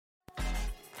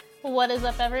What is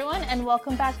up, everyone, and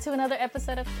welcome back to another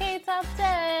episode of KTop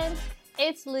 10.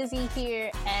 It's Lizzie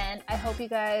here, and I hope you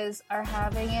guys are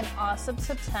having an awesome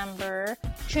September,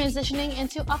 transitioning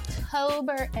into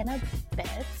October in a bit.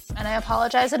 And I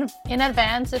apologize in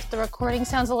advance if the recording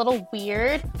sounds a little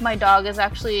weird. My dog is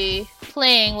actually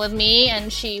playing with me,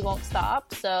 and she won't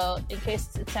stop, so in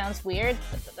case it sounds weird,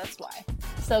 that's why.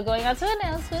 So going on to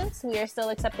announcements, we are still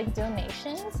accepting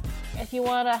donations. If you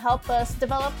want to help us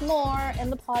develop more in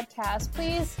the podcast,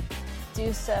 please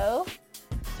do so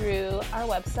through our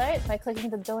website by clicking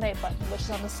the donate button, which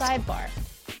is on the sidebar.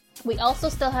 We also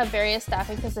still have various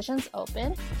staffing positions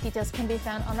open. Details can be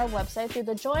found on our website through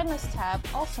the Join Us tab,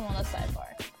 also on the sidebar.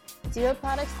 Do you have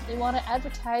products that you want to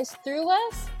advertise through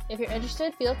us? If you're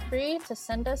interested, feel free to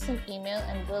send us an email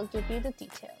and we'll give you the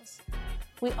details.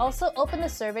 We also opened a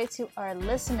survey to our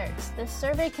listeners. This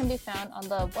survey can be found on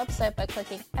the website by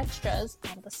clicking Extras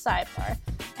on the sidebar.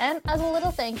 And as a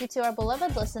little thank you to our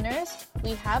beloved listeners,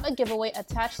 we have a giveaway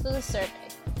attached to the survey.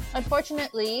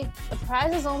 Unfortunately, the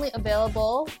prize is only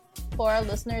available for our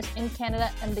listeners in Canada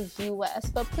and the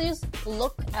US, but please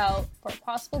look out for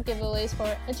possible giveaways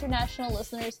for international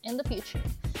listeners in the future.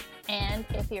 And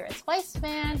if you're a Twice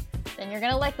fan, then you're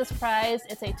gonna like this prize.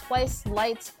 It's a Twice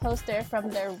Lights poster from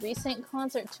their recent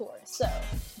concert tour. So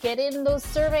get in those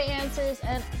survey answers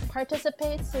and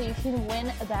participate so you can win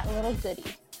that little goodie.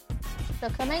 So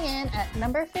coming in at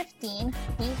number 15,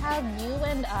 we have You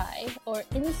and I, or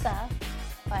Insa,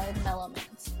 by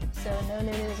Mellowmans. So no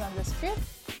new news on this group,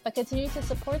 but continue to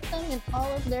support them in all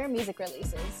of their music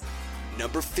releases.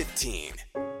 Number 15.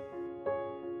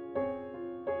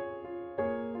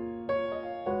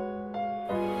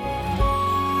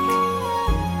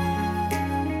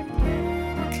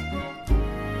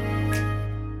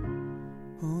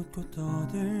 웃고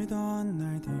떠들던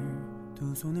날들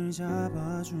두 손을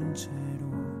잡아준 채로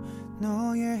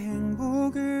너의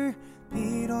행복을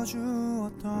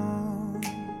빌어주었던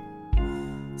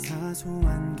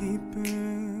사소한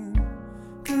기쁨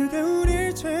그게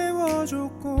우릴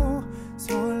채워줬고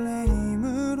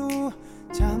설레임으로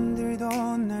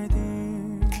잠들던 날들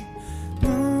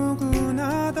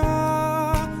누구나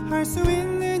다 할 수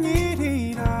있는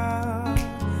일이라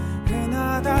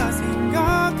흔하다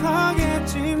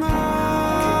생각하겠지만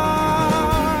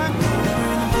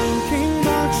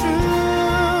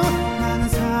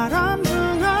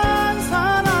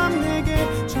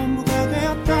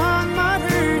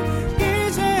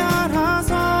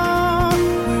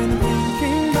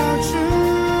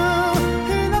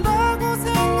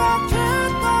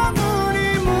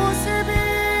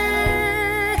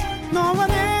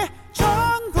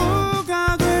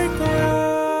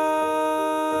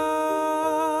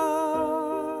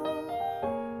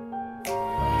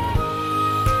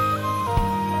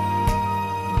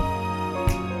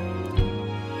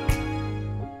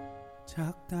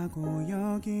작다고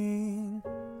여긴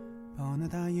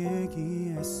뻔하다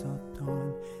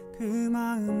얘기했었던 그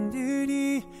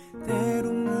마음들이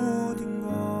때론 모든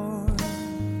걸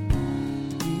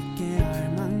잊게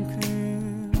할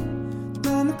만큼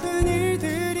너무 큰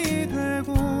일들이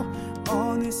되고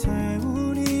어느새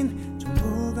우린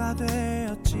전부가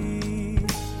되었지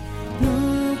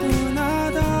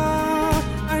누구나 다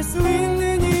알 수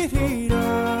있는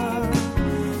일이라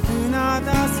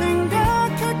흔하다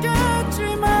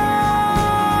생각했겠지만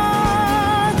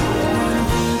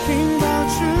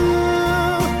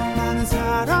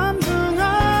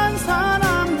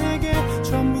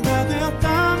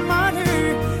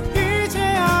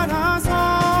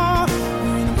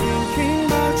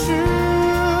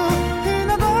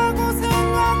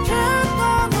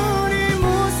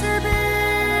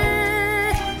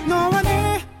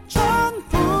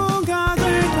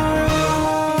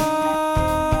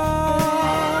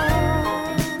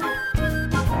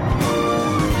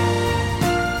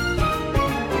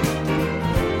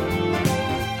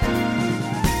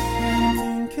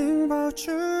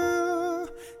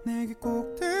내게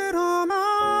꼭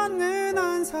들어맞는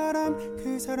한 사람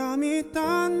그 사람이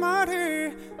있단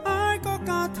말을 알 것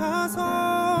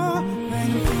같아서 When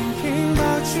I'm thinking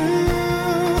about you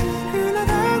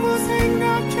흔하다고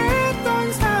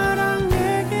생각했던 사랑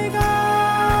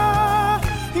얘기가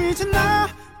이제 나의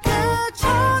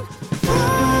전부야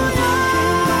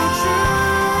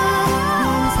넌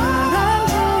사람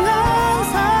중 한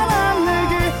사람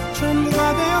내게 전부가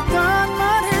되었단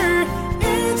말을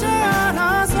이제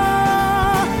알아서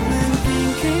When I'm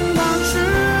thinking about you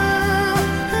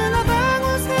흔하다고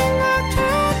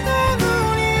생각했던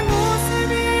우리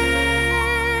모습이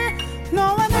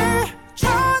너와 내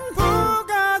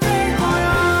전부가 될 거야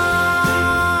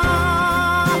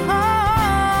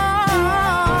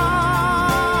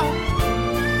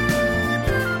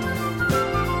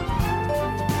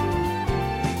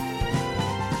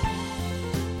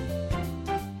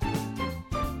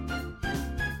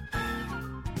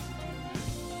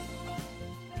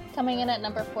Coming in at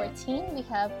number 14, we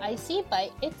have Icy by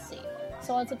ITZY.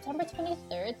 So on September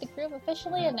 23rd, the group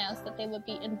officially announced that they would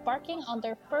be embarking on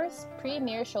their first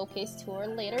premiere showcase tour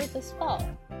later this fall.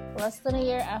 Less than a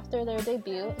year after their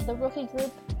debut, the rookie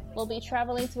group will be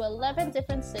traveling to 11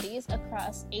 different cities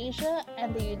across Asia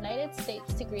and the United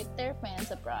States to greet their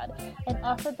fans abroad and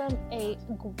offer them a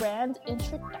grand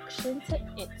introduction to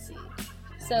ITZY.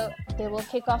 So they will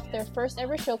kick off their first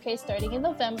ever showcase starting in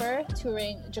November,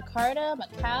 touring Jakarta,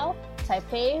 Macau,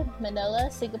 Taipei, Manila,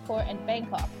 Singapore, and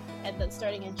Bangkok. And then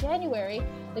starting in January,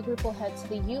 the group will head to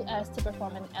the US to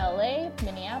perform in LA,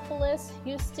 Minneapolis,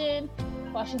 Houston,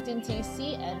 Washington,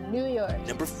 D.C., and New York.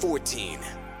 Number 14.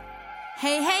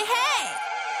 Hey, hey, hey!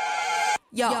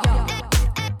 Yo.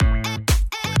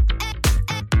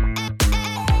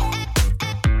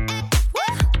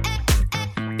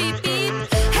 Beep, beep.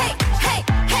 Hey, hey,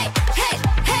 hey, hey,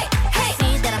 hey, hey.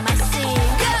 See that I might see.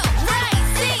 Go, right,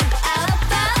 see.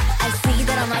 Alpha. I see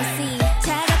that I might see.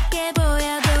 차갑게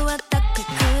보여도 어떻게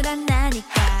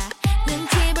쿨한다니까.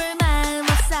 눈치 볼 마음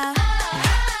없어.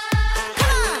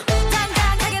 Come on,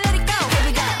 당당하게 let it go. Here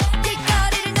we go.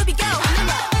 길거리를 누비고.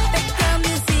 Background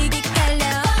music이 깔려.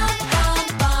 Bum,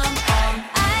 bum, bum.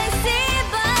 I see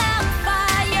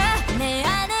bonfire. 내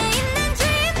안에 있는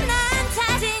dream 난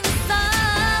자신 있어.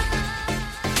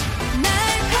 날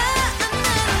봐, I'm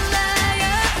not a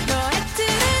liar. 너의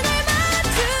틀을 날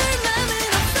맞출 맘은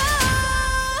없어.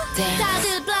 다들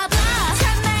blah blah.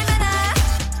 참말 많아.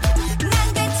 난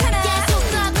괜찮아. 계속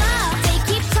blah blah. They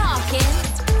keep talking.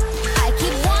 I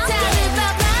keep walking. 다들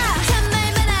blah blah. 참말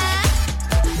많아.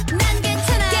 난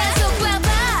괜찮아. 계속 blah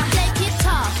blah. They keep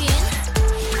talking.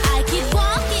 I keep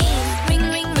walking. Ring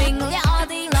ring ring 울려 all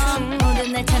day long.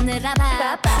 모든 날 찾느라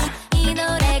바빠. 이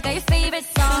노래가 your favorite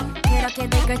song. 그렇게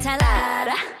될 걸 잘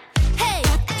알아. Hey,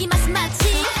 이 맛은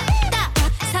마치 딱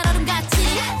살얼음같이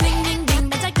빙빙빙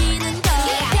반짝이는 거.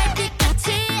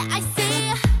 별빛같이 I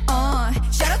see.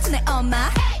 shout out to 내 엄마.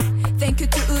 Thank you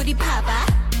to 우리 파파.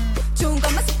 좋은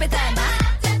것만 쏙 빼닮아.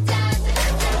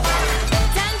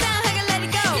 당당하게 let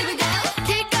it go. Here we go.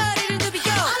 길거리를 누비고.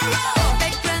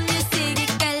 Background music이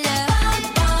깔려.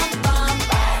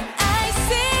 I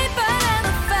see but I'm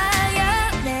on fire.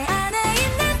 내 안에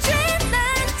있는 dream 난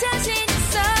자신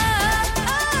있어.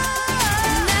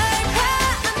 날 봐,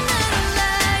 I'm not a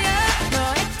liar.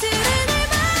 너의 틀을 날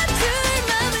맞출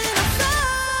맘은 없어.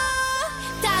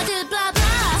 다들 blah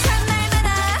blah. 참말 많아.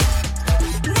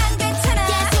 난 괜찮아.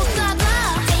 계속 blah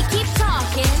blah. They keep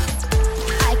talking.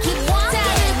 I keep walking.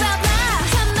 다들 blah blah.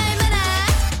 참말 많아.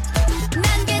 난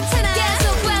괜찮아.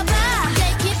 계속 blah blah.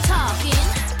 They keep talking.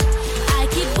 I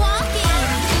keep walking.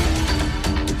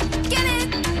 Get it?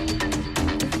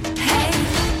 Hey,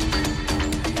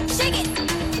 shake it.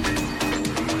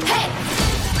 Hey,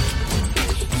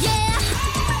 yeah.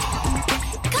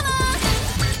 Come on,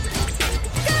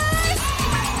 guys.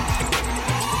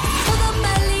 보고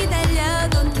빨리 달려.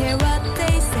 Don't care what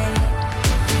they say.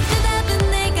 대답은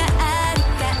내가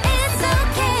아니까 it's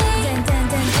okay.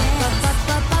 Up, up,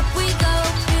 up, up we go.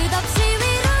 끝없이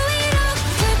위로 위로.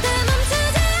 절대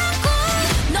멈추지 않고.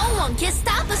 No one can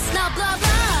stop us now. Blah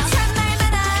blah. 참말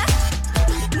많아.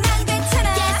 난 괜찮아.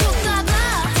 계속 blah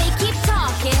blah. They keep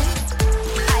talking.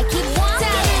 I keep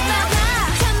walking. 다들 blah blah.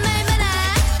 참말 많아.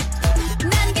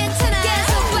 난 괜찮아.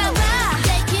 계속 blah blah.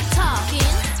 They keep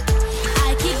talking.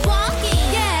 I keep walking.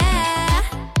 Yeah.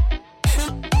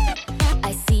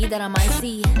 I see that I might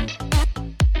see.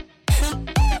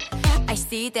 I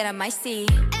see that I might see.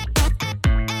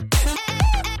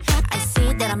 I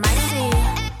see that I might see.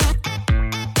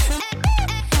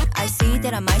 I see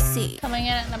that I might see. Coming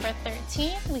in at number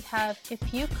 13, we have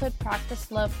If You Could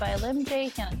Practice Love by Lim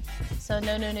Jae-hyun. So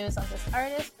no new news on this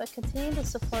artist, but continue to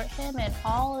support him in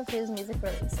all of his music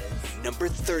releases. Number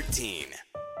 13.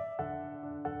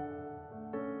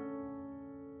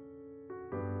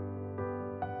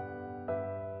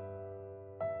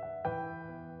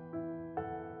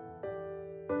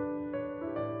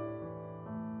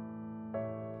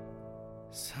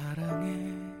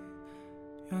 사랑의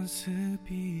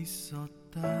연습이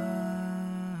있었다면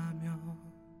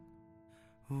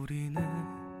우리는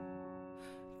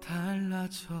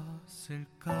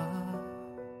달라졌을까.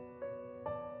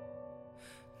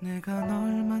 내가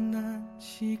널 만난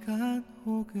시간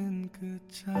혹은 그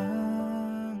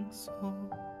장소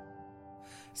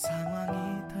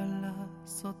상황이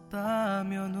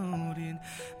달랐었다면 우린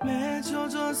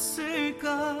맺어졌을까.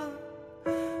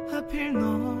 하필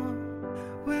너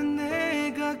왜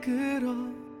내가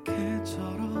그렇게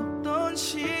철없던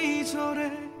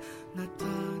시절에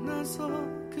나타나서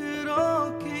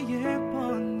그렇게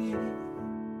예뻤니.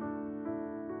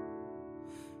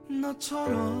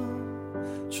 너처럼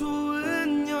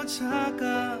좋은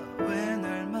여자가 왜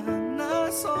날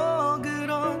만나서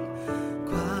그런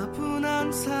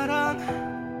과분한 사랑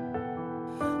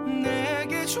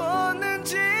내게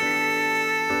줬는지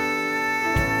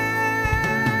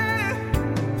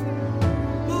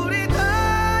우리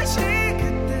다시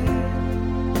그때로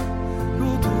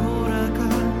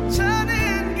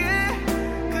돌아가자는 게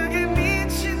그게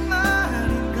미친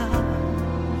말인가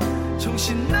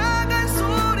정신 나간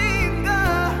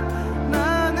소리인가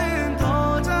나는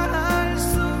더 잘할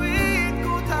수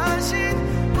있고 다신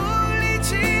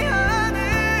울리지 않을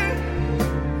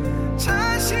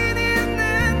자신이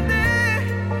있는데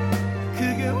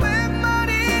그게 웬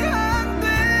말이 안 돼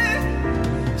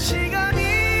시간이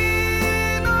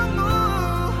너무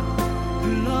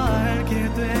흘러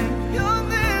알게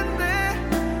되었는데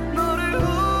너를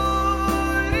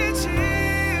울리지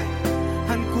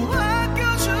않고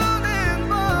아껴주는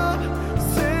법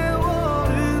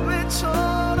세월은 왜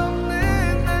철없는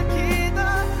날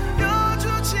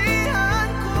기다려주지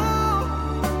않고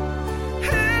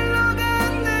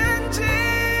흘러갔는지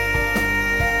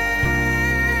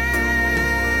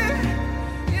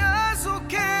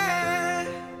야속해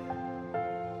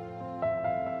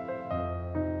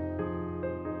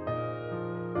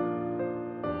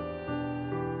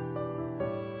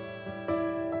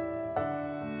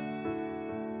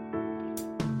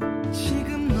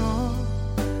지금 너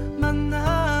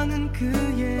만나는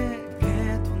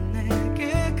그에게도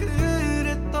내게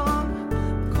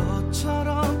그랬던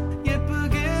것처럼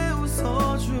예쁘게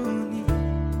웃어주니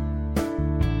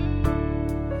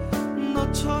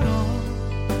너처럼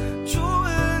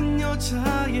좋은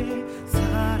여자의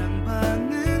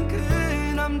사랑받는 그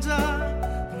남자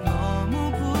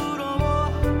너무 부러워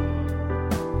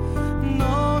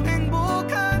넌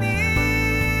행복하니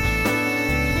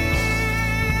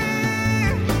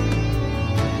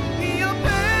네 옆에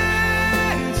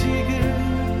지금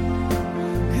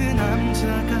그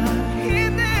남자가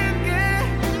있는 게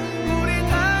우리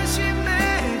다시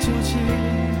맺어질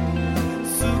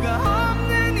수가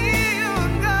없는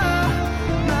이유인가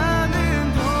나는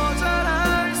더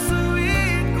잘할 수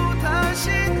있고 다신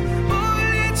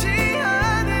울리지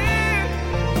않을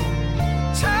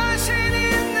자신이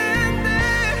있는데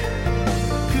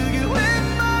그게 웬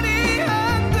말이 안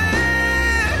돼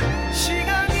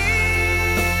시간이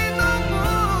너무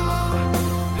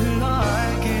흘러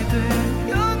알게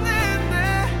되었는데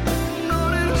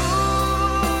너를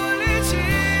울리지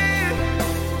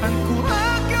않고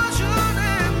아껴주는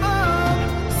법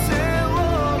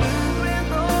세월은 왜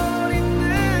널 잊는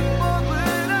법을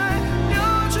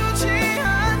알려주지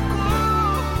않고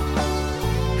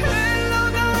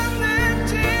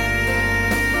흘러갔는지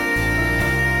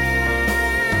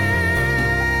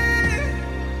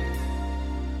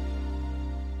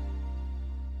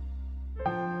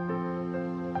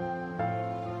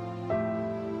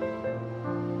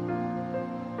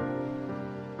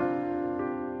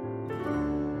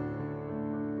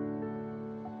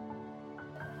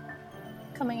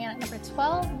Coming in at number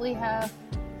 12, we have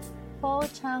Po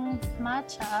Chang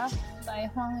Macha by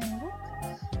Hwang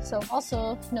In-wook. So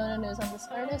also no news on this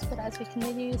artist, but as we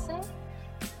continue to say,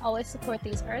 always support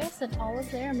these artists and all of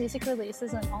their music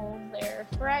releases and all of their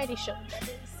variety shows, that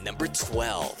is. Number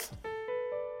 12.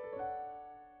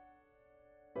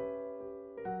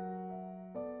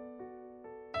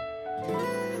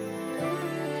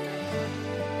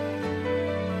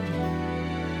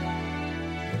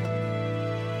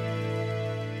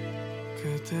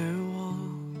 그대와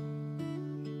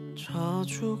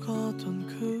자주 가던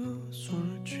그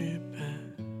술집에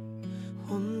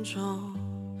혼자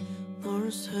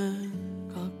널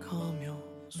생각하며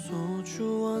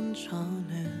소주 한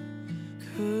잔에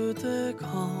그대가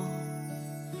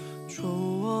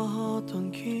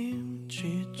좋아하던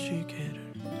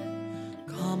김치찌개를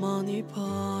가만히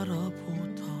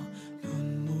바라보다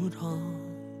눈물 한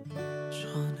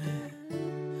잔에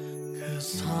그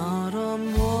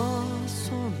사람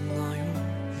왔었나요?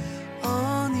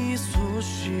 아니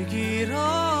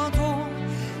소식이라도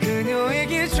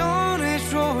그녀에게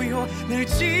전해줘요 늘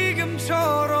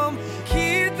지금처럼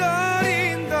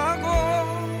기다린다고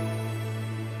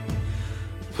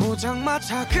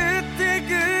포장마차 그때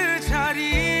그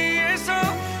자리에서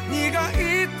네가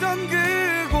있던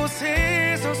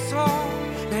그곳에 서서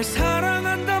날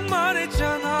사랑한단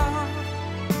말했잖아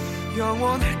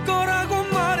영원할 거라고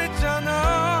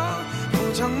말했잖아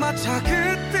포장마차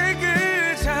그때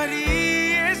그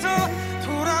자리에서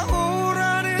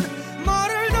돌아오라는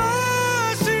말을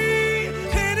다시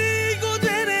해내고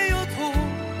되뇌어도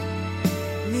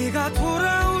네가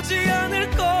돌아오지 않을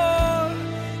걸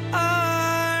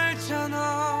알잖아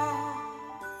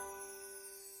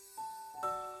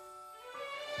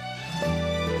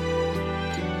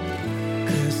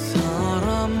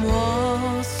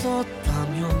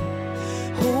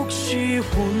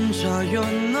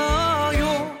혼자였나요?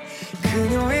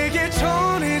 그녀에게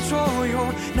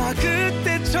전해줘요. 나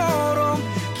그때처럼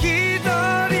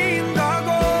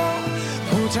기다린다고.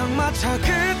 포장마차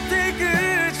그때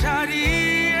그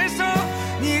자리에서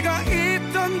네가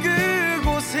있던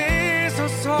그곳에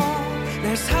서서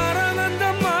날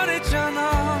사랑한단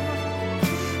말했잖아.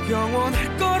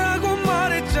 영원할 거라고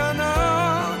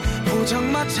말했잖아.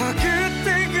 포장마차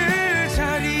그때 그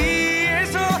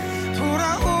자리에서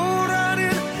돌아오라는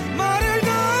말을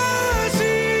다시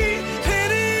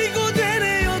되뇌이고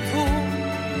되뇌어도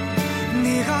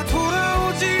네가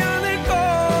돌아오지 않을 걸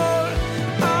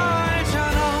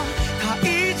알잖아. 다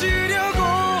잊으려고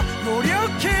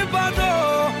노력해봐도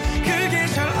그게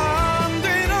잘 안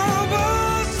되나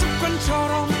봐.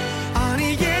 습관처럼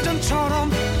아니 예전처럼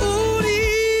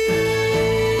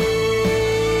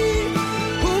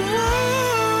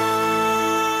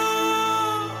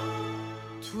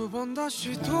두 번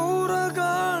다시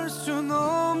돌아갈 순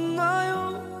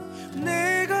없나요?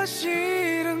 내가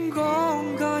싫은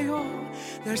건가요?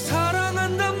 날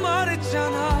사랑한단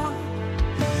말했잖아.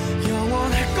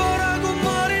 영원할 거라고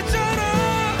말했잖아.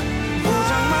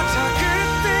 포장마차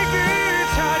그때 그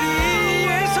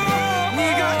자리에서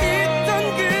네가 있던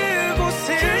그곳에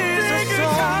서서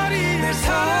날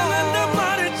사랑한단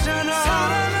말했잖아.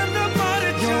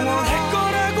 영원할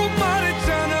거라고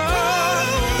말했잖아.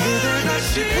 그댈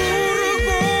다시 부르고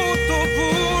또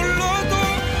불러도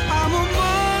아무 말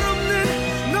없는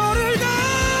너를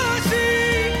다시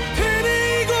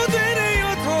되뇌이고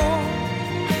되뇌어도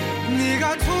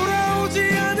네가 돌아오지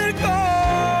않을 걸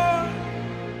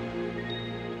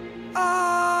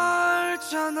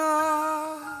알잖아.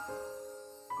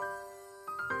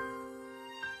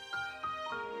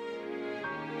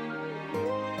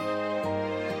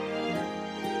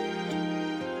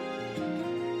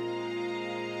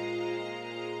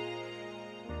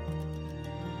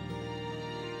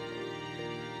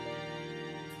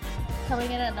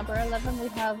 Coming in at number 11, we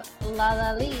have La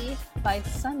La Lee by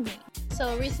Sunmi.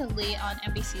 So recently on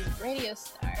NBC's Radio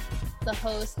Star, the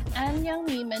host An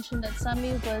Young-mi mentioned that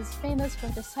Sunmi was famous for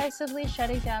decisively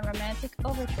shutting down romantic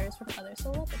overtures from other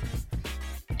celebrities.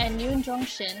 And Yoon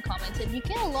Jong-shin commented, "You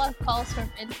get a lot of calls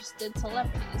from interested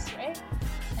celebrities, right?"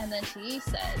 And then she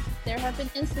said, "There have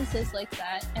been instances like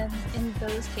that, and in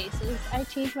those cases, I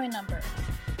changed my number.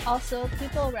 Also,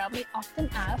 people around me often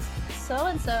ask,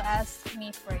 so-and-so asked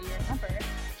me for your number.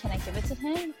 Can I give it to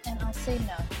him? And I'll say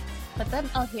no. But then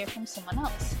I'll hear from someone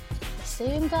else. The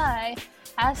same guy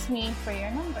asked me for your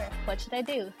number. What should I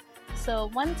do?" So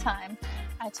one time,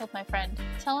 I told my friend,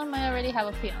 "Tell him I already have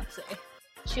a fiance."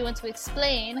 She went to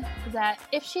explain that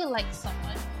if she likes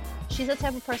someone, she's the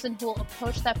type of person who will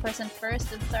approach that person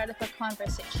first and start up a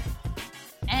conversation.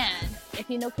 And if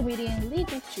you know comedian Lee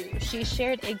Guk-ju, she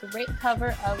shared a great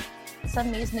cover of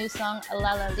Sunmi's new song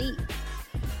La La Lee.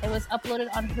 It was uploaded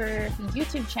on her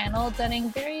YouTube channel,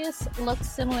 donning various looks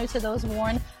similar to those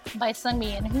worn by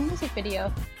Sunmi in her music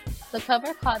video. The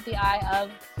cover caught the eye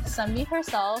of Sunmi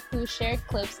herself, who shared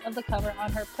clips of the cover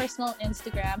on her personal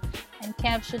Instagram and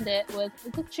captioned it with,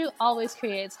 "Guk-ju always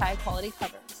creates high-quality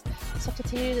covers." So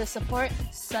continue to support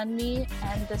Sunmi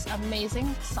and this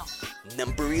amazing song.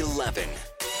 Number 11.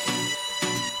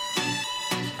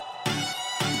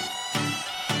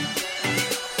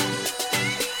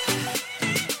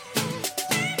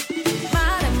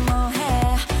 말해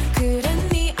뭐해 그래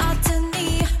네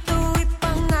어쩌니 또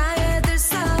이쁜 나의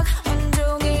들썩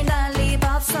온종일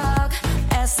난리법석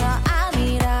애써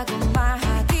아니라고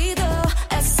말하기도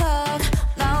애써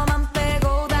너만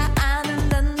빼고 다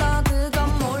아는데 너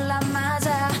그건 몰라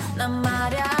맞아 난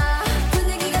말야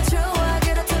분위기가 좋아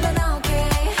그렇다면 오케이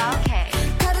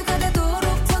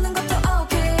가득가득도록 터는 것도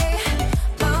오케이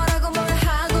뭐라고 뭘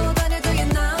하고 다녀도 you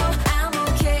know I'm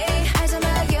okay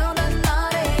알잖아요 난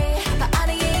너래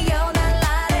아니에요 난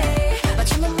나래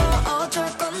맞추면 뭐 어쩔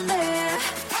건데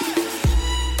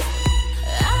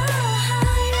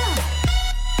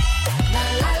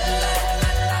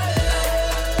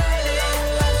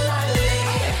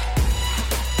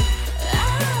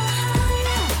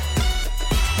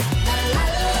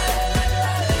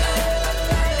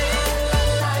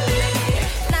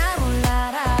나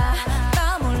몰라라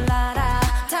너 몰라라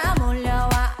다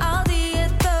몰려와 어디에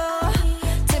또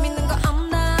재밌는 거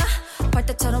없나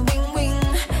벌떼처럼 윙윙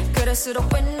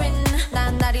그럴수록 윈윈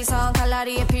난 나리선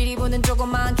칼라리에 피리 부는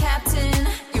조그만 캡틴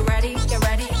You ready? Get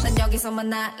ready? 난 여기서만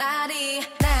날라리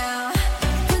Now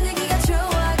분위기가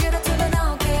좋아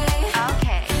그렇다면 오케이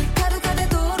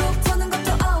가득가득도록 터는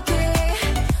것도 오케이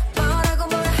뭐라고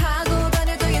뭘 하고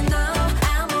다녀도 you know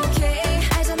I'm okay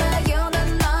알잖아요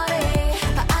난 너래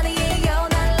아니에요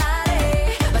난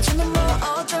나래 맞추면 뭐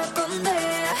어쩔 건데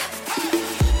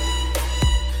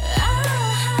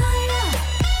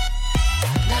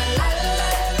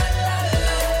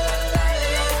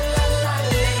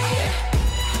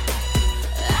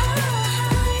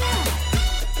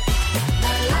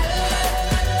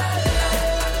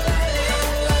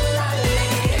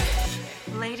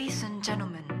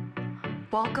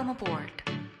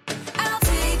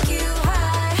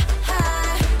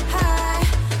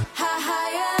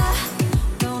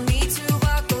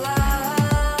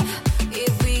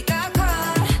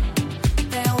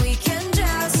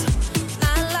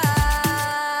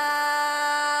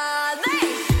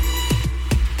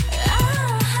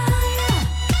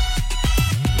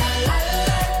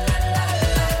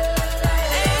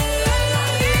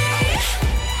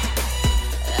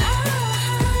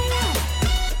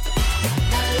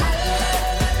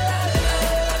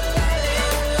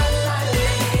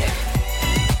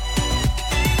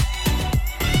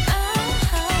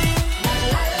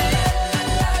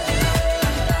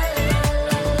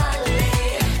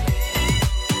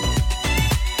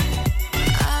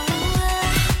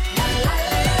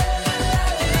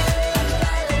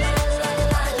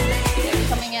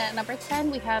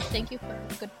we have Thank You for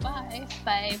Goodbye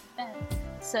by Ben.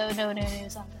 So no new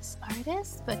news on this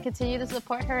artist, but continue to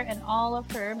support her in all of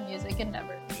her music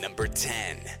endeavors. Number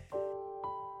 10.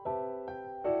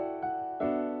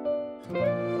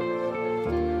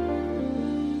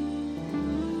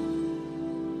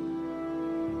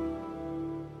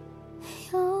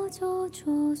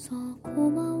 헤어져줘서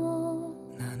고마워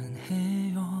나는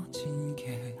헤어진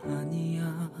게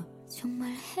아니야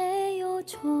정말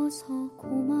헤어져서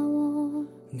고마워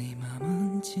네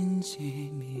맘은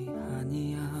진심이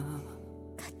아니야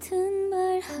같은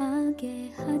말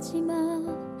하게 하지마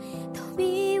더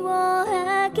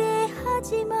미워하게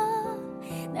하지마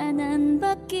난 안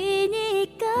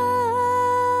바뀌니까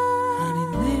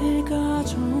아니 내가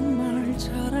정말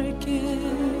잘할게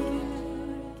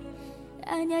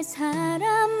아냐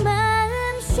사람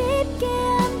마음 쉽게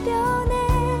안 변해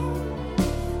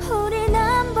우린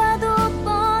안 봐도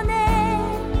뻔해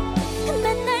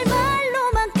맨날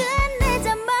말로만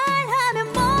끝내자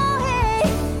말하면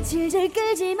뭐해 질질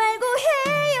끌지 말고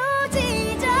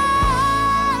헤어지자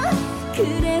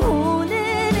그래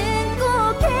오늘은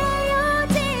꼭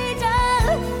헤어지자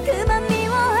그만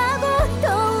미워하고 더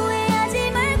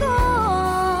후회하지 말고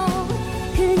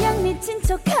그냥 미친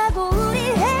척하고 우리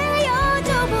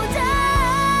헤어져보자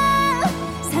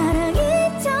사랑인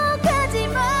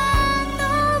척하지만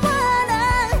너와 나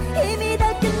이미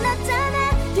다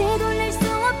끝났잖아 되돌릴 수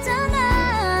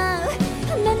없잖아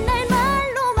맨날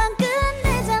말로만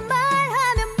끝내자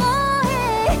말하면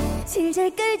뭐해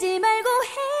질질 끌지 말고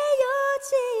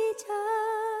헤어지자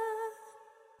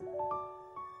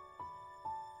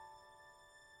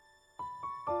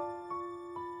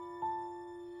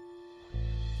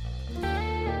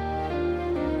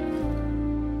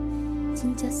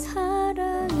진짜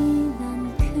사랑이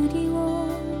난 그리워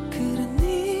그래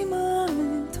네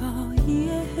마음 더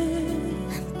이해해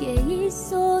함께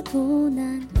있어도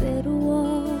난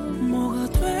외로워 뭐가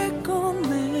됐건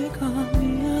내가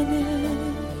미안해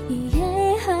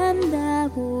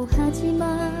이해한다고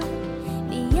하지마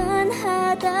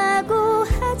미안하다고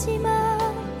하지마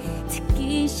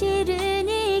듣기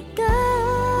싫으니까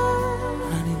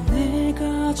아니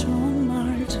내가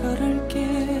정말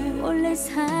잘할게 원래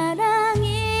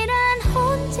사랑이란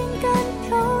언젠간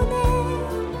변해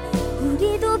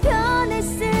우리도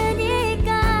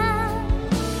변했으니까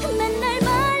맨날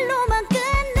말로만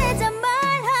끝내자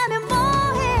말하면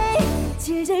뭐해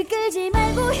질질 끌지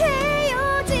말고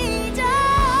헤어지자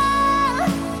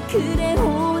그래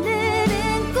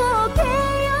오늘은 꼭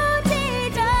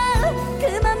헤어지자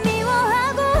그만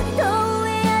미워하고 더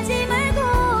후회하지 말고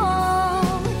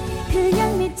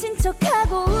그냥 미친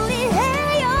척하고 우리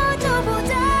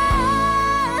헤어져보자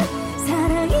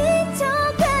사랑인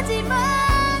척하지만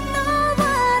너와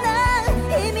나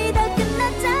이미 다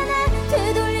끝났잖아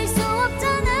되돌릴 수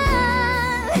없잖아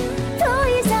더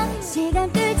이상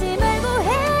시간 끌지 말고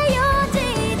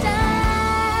헤어지자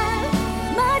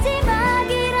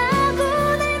마지막이라고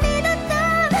날 믿었던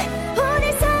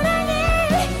우리 사랑이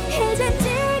이젠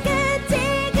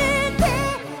지긋지긋해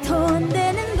더 안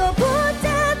되는 거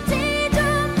붙잡지 좀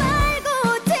말고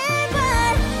제발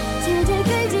질질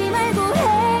끌지 말고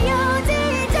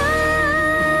헤어지자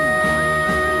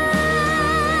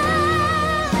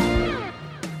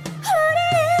우리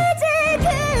이제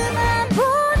그만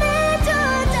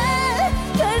보내주자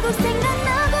결국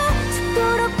생각나고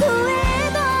죽도록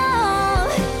후회해도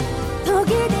더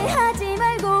기대하지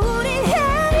말고 우리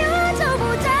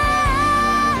헤어져보자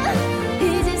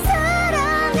이제 사랑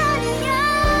아니야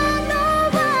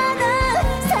너와 나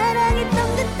사랑했던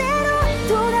그때로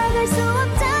돌아갈 수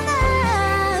없잖아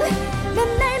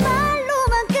맨날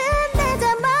말로만 끝내자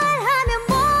말하면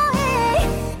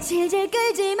뭐해 질질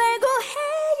끌지 말고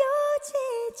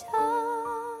헤어지자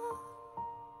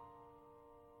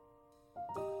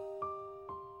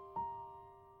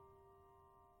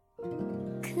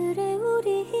그래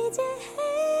우리 이제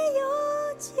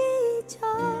헤어지자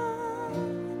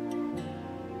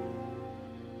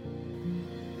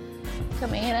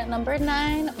Coming in at number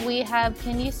 9, we have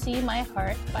Can You See My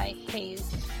Heart by Hayes.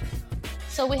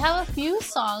 So we have a few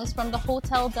songs from the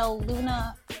Hotel del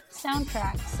Luna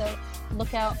soundtrack, so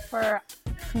look out for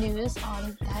news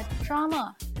on that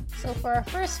drama. So for our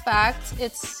first fact,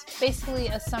 it's basically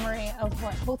a summary of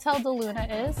what Hotel del Luna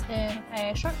is in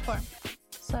a short form.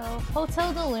 So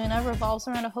Hotel del Luna revolves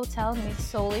around a hotel made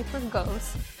solely for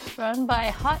ghosts, run by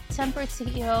hot-tempered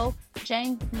CEO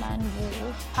Jang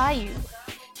Man-woo Ayu.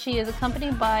 She is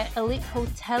accompanied by elite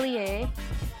hotelier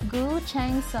Gu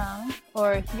Chang-sung,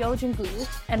 or Yo Jung-gu,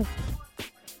 and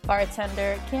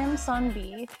bartender Kim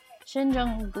Sun-bi, Shin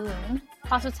Jung-boon,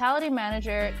 hospitality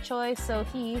manager Choi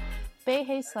So-hee, Bae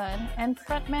Hae-sun, and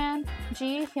frontman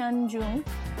Ji Hyun-jung,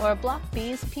 or Block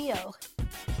B's P.O.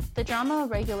 The drama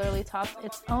regularly topped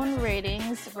its own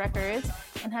ratings records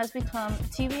and has become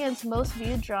TVN's most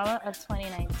viewed drama of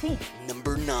 2019.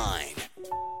 Number 9.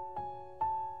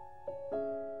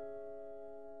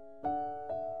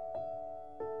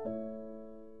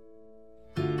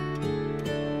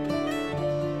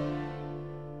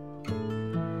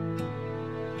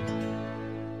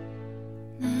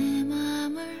 내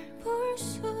맘을 볼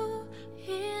수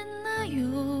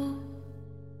있나요?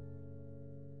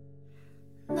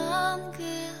 난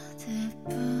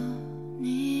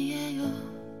그대뿐이에요.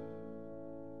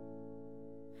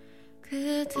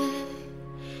 그대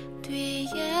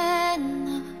뒤에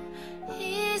나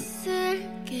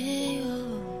있을게요.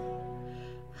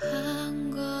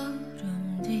 한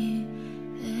걸음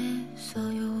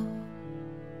뒤에서요.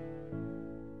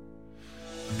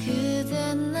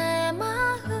 그대 내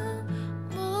마음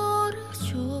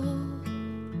모르죠.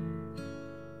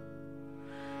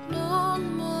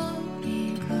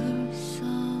 눈물이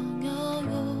글썽여요.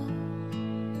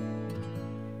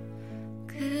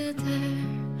 그댈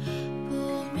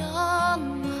보면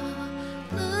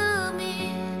마음이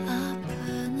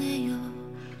아프네요.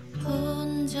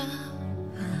 혼자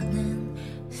하는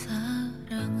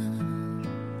사랑은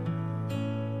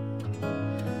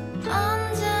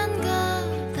언젠가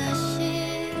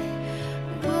다시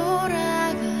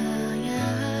돌아가야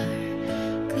할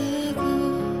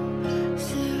그곳을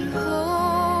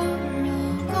홀로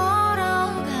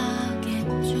걸어가겠죠.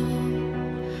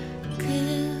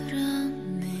 그런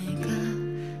내가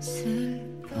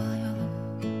슬퍼요.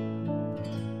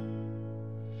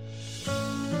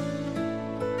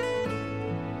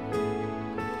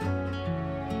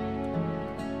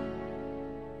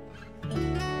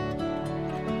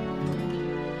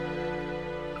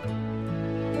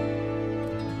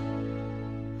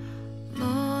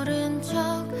 모른 척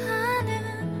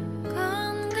하는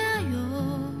건가요?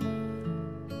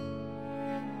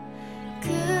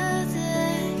 그대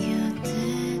곁에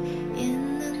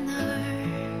있는 날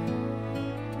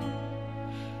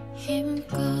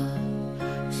힘껏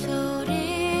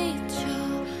소리쳐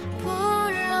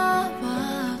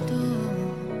불러봐도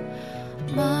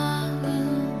마음의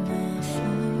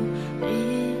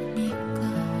소리니까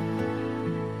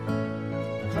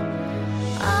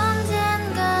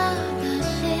언젠가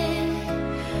다시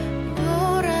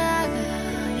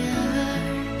돌아가야 할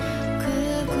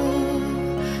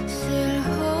그곳을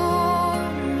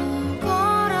홀로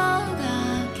걸어가겠죠.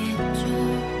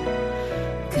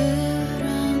 그런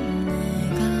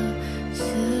내가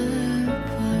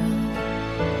슬퍼요.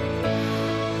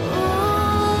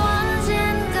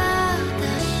 언젠가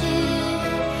다시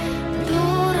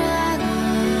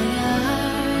돌아가야 할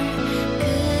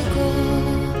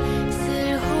그곳을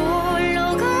홀로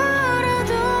걸어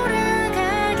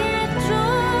돌아가겠죠.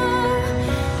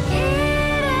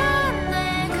 이런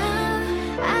내가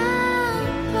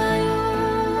아파요.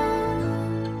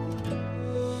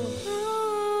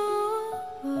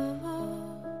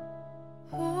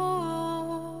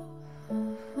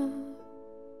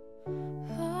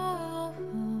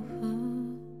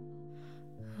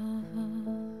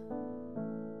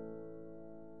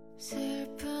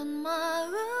 슬픈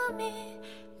마음이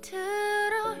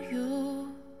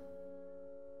들어요.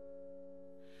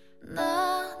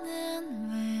 나는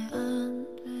왜 안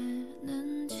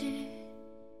되는지.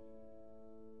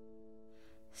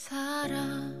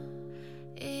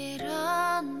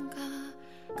 사랑이란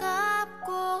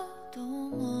가깝고도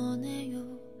머네요.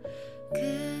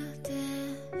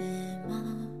 그대의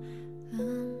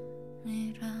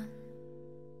마음이란.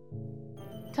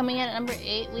 Coming in at number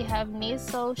 8, we have Me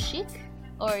So Chic,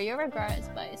 or Your Regards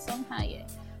by Song Haye.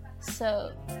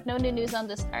 So, no new news on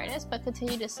this artist, but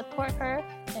continue to support her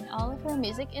in all of her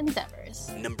music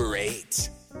endeavors. Number 8.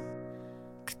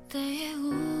 그때의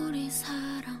우리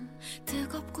사랑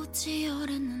뜨겁고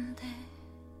치열했는데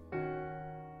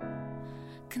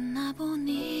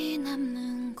끝나보니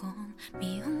남는 건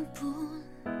미움뿐.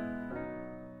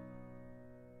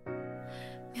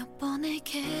 몇 번의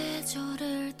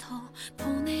계절을 더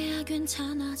보내야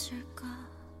괜찮아질까.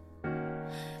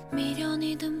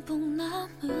 미련이 듬뿍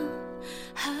남은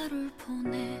하루를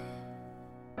보내.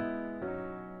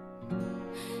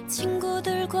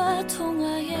 친구들과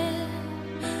통화에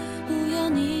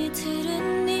우연히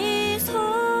들은 네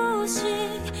소식.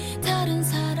 다른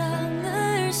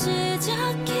사랑을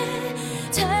시작해.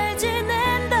 잘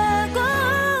지낸다고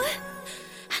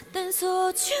한땐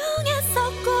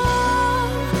소중했었고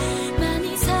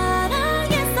많이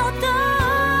사랑했었던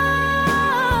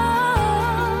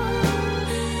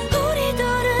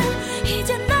우리들은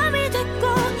이제 남이 됐고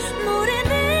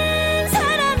노래는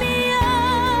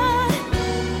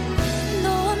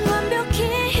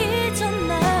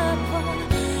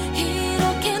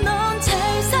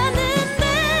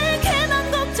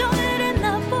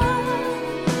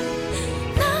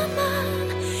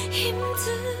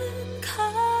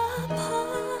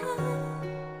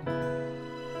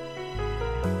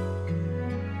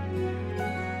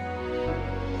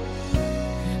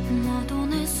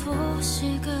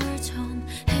걸 좀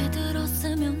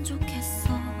해들었으면 좋겠어.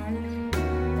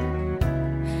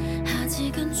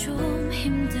 아직은 좀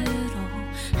힘들어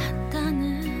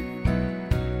한다는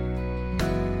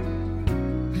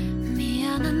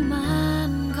미안한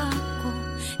마음 갖고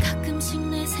가끔씩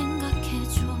내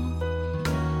생각해줘.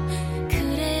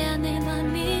 그래야 내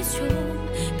맘이 좀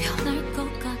변할 것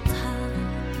같아.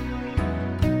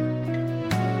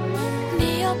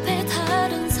 네 옆에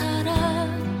다른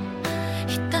사람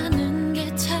있다는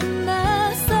게 참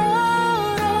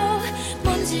낯설어.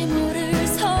 뭔지 모를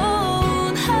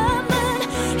서운함은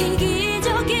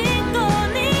이기적인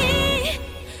거니.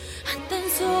 한땐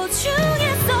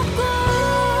소중했었고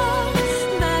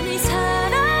많이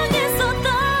사랑했었던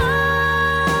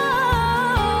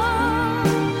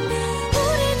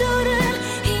우리 둘은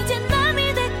이젠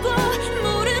남이 됐고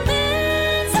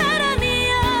모르는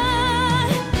사람이야.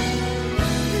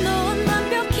 넌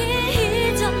완벽히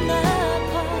잊었나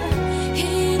봐.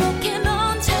 이렇게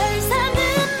넌 잘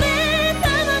사는데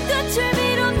나만 끝을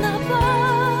밀었나 봐.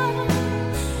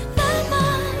 나만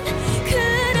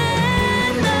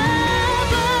그랬나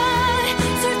봐.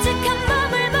 솔직한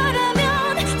맘을 말하면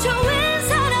좋은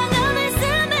사랑 안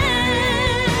했음에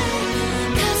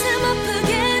가슴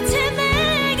아프게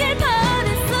지내길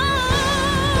바랬어.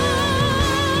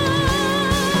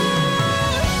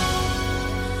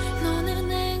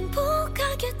 너는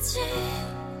행복하겠지.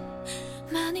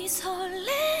 많이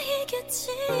설레이겠지.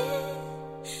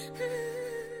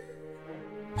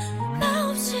 나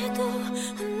없이도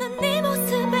웃는 네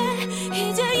모습에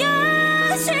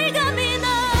이제야 실감이 나.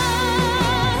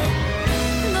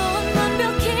 넌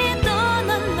완벽히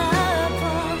떠났나 봐.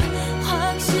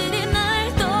 확실히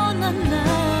날 떠났나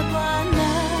봐. 난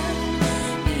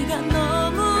네가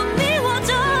너무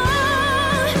미워져.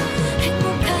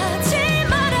 행복하지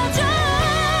말아줘.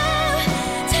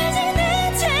 잘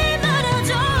지내지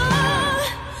말아줘.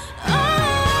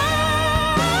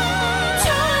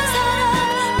 좋은 사람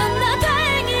만나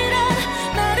다행이란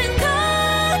말은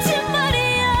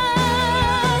거짓말이야.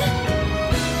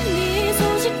 네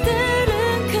소식들은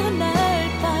그날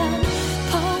밤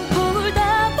펑펑 울다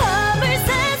밤을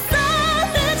샜어.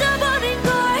 늦어버린 거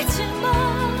알지만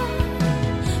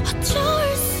어쩔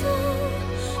수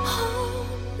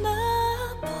없나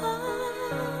봐.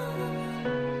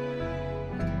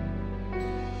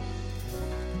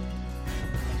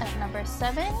 At number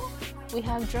 7, we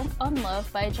have Drunk on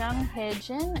Love by Jang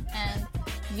Hae-jin and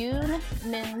Yoon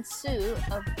Min Soo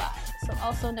of BI. So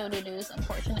also no news,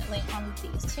 unfortunately, on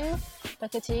these two,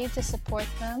 but continue to support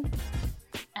them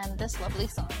and this lovely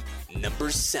song. Number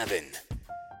 7.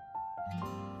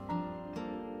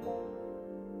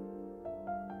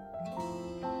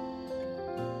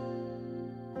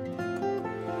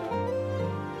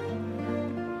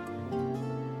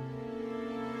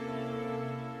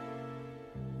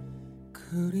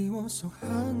 그리워서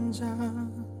한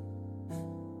잔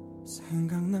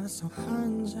생각나서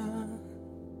한 잔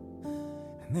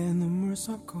내 눈물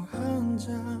섞어 한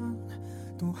잔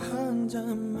또 한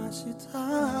잔 마시다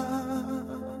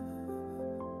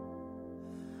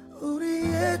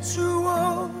우리의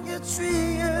추억에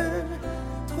취해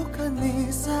독한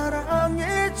네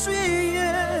사랑에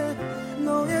취해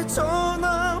너의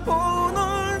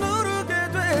전화번호를 누르게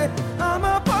돼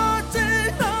아마 받질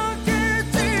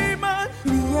않겠지만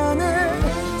미안해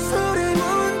술이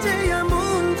문제야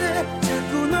문제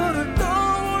자꾸 너를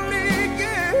떠올리게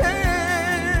해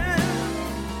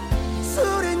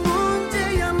술이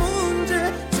문제야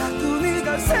문제 자꾸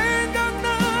네가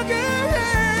생각나게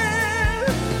해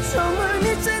정말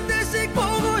미친 듯이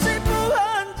보고 싶어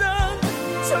한 잔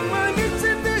정말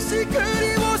미친 듯이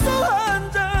그리워서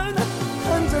한 잔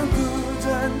두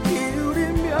잔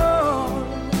기울이면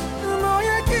너의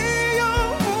기억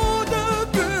모두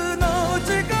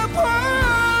끊어질까 봐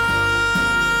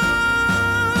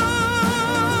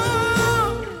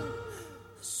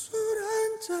술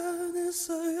한 잔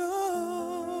했어요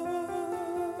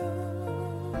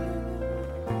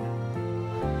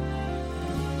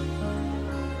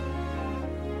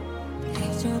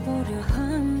잊어보려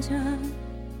한 잔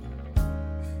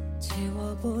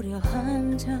지워보려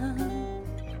한 잔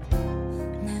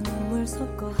내 눈물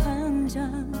섞어 한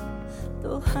잔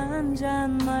또 한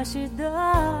잔 마시다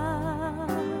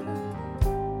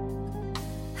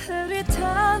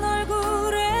흐릿한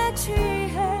얼굴에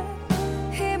취해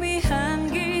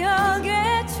희미한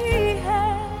기억에 취해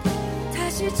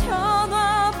다시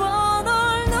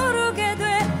전화번호를 누르게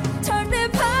돼 절대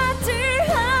받지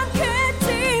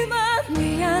않겠지만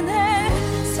미안해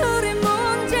술이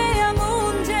문제야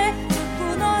문제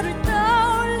자꾸 너를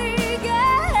떠올리게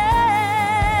해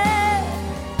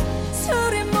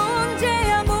술이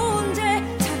문제야 문제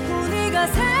자꾸 네가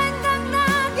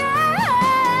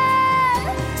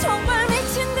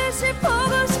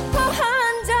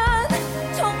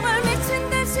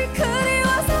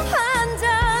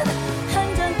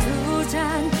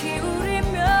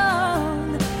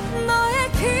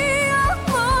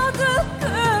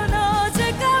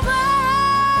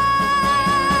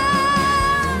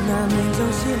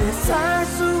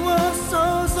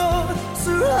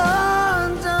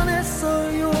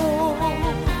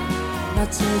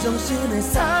정신을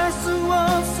살 수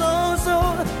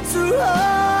없어서 술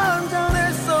한잔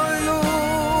했어요.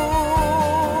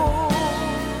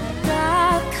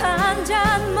 딱 한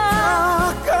잔만,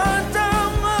 딱 한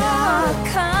잔만,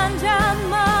 딱 한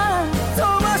잔만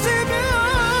더 마시면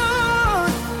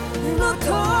너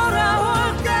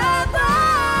돌아올까봐.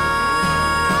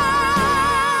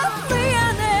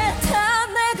 미안해, 다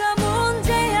내가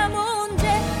문제야 문제.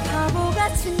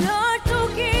 바보같이 널 또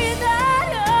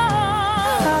기다려.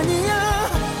 아니야,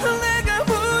 내가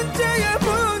문제야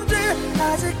문제.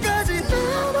 아직까지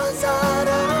나만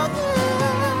사랑해.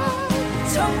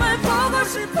 정말 보고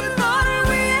싶은 너를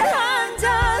위해 한 잔,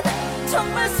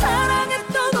 정말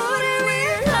사랑했던 우리 위해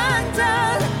한 잔,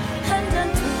 한 잔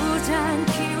두 잔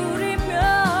기울이면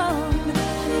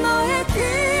너의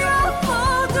기억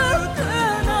모두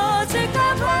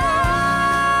끊어질까봐.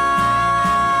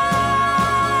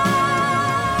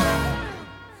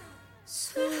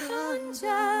 술 한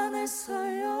잔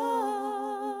했어요.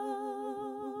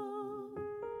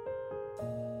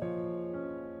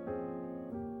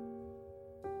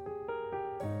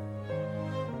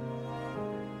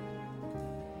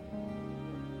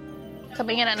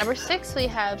 Coming in at number 6, we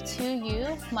have To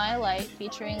You, My Light,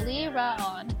 featuring Lee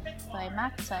Ra-on by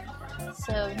KTop.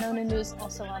 So no new news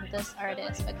also on this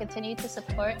artist, but continue to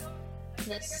support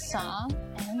this song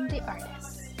and the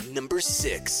artist. Number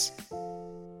 6.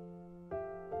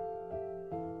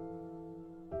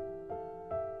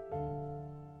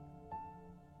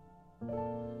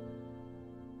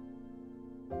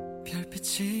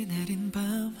 별빛이 내린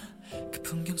밤, 그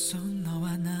풍경 속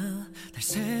너와 나 날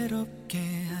새롭게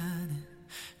하는,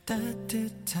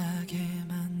 따뜻하게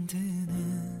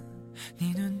만드는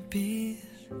네 눈빛,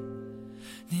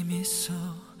 네 미소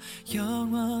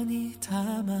영원히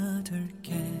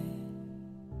담아둘게.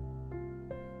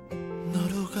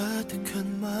 너로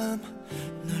가득한 맘,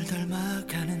 널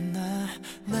닮아가는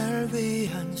날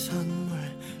위한 선물,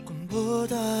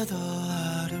 꿈보다 더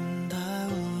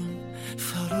아름다운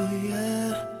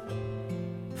서로의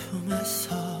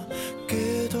품에서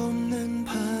끝없는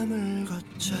밤을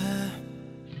걷자.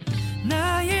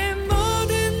 나의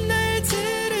모든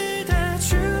날들을 다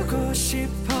주고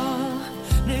싶어.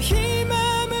 내 이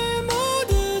맘을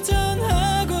모두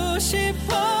전하고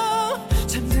싶어.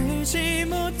 잠들지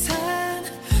못한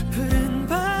푸른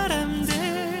바람들,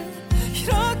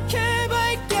 이렇게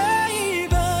밝게 이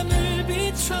밤을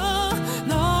비춰.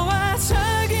 너와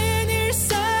작은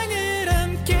일상을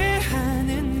함께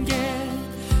하는 게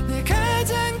내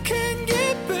가장 큰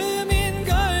기쁨인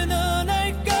걸 넌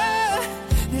알까.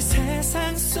 내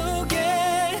세상 속에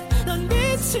넌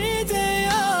빛이 되어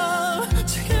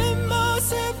지금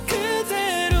모습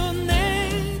그대로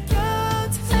내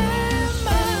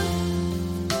곁에만.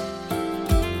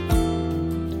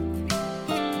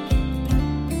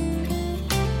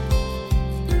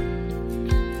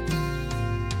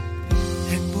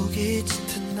 행복이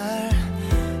짙은 날,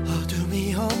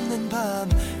 어둠이 없는 밤,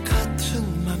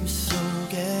 같은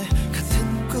맘속에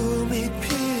같은 꿈이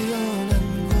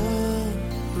피어난 건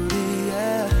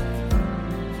우리의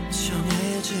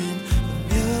정해진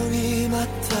운명이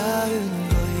맞닿은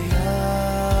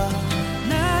거야.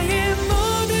 나의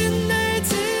모든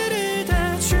날들을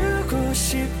다 주고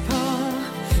싶어.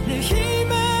 내 이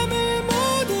맘을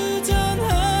모두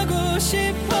전하고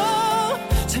싶어.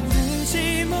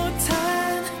 잠들지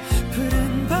못한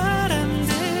푸른 바람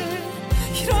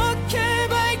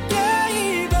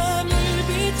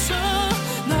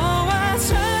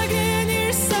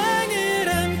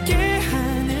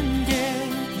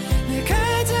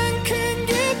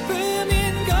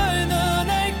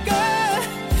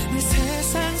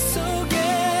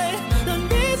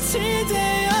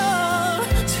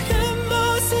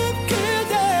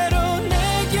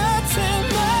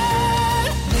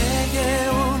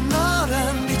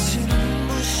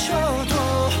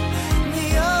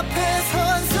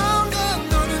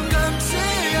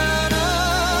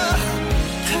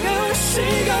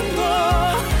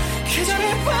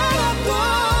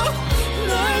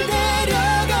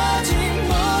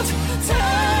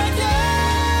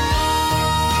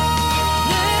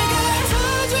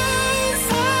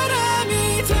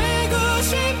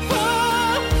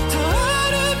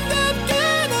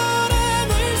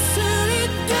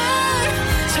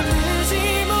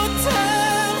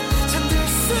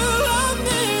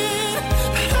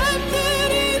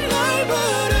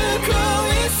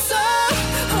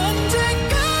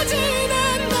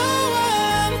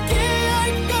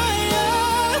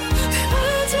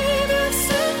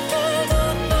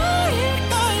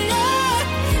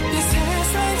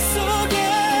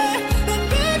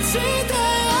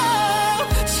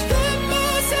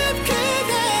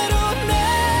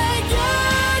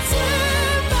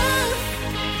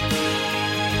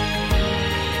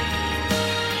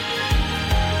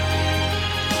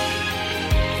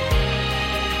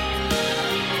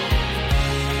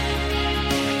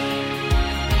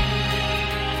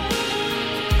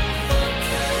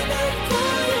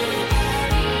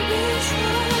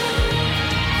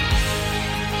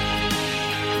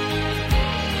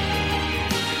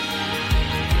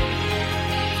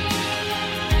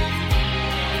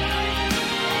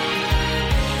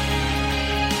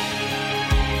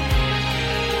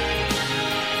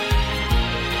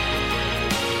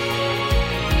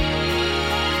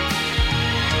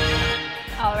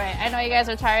guys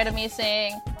are tired of me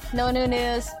saying no new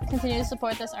news, continue to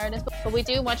support this artist, but we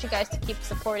do want you guys to keep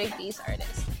supporting these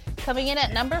artists. Coming in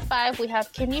at number 5, we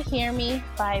have Can You Hear Me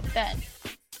by Ben.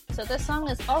 So this song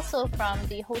is also from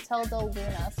the Hotel Del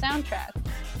Luna soundtrack.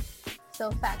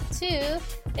 So fact 2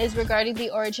 is regarding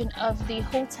the origin of the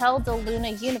Hotel Del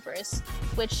Luna universe,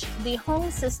 which the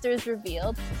Hong sisters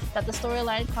revealed that the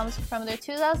storyline comes from their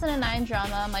 2009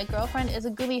 drama My Girlfriend is a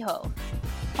Gumiho.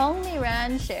 Hong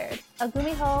Miran shared, a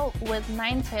Gumiho with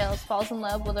 9 tails falls in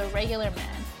love with a regular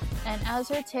man, and as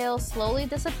her tail slowly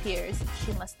disappears,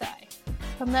 she must die.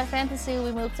 From that fantasy,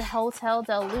 we move to Hotel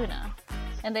Del Luna,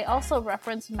 and they also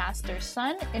reference Master's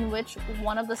Son, in which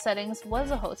one of the settings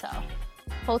was a hotel.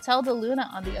 Hotel Del Luna,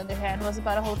 on the other hand, was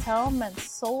about a hotel meant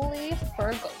solely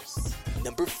for ghosts.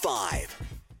 Number 5.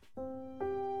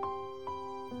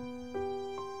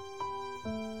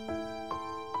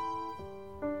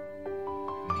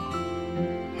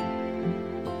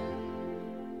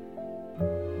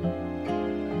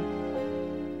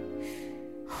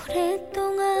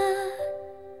 오랫동안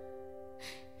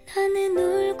나는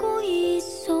울고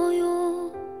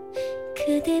있어요.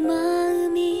 그대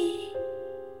마음이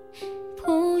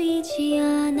보이지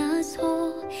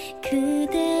않아서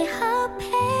그대 앞에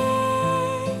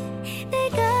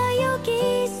내가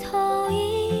여기 서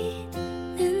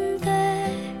있는데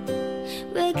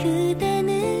왜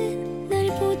그대는 날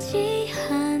보지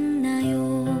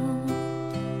않나요?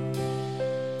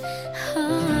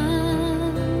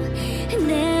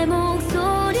 내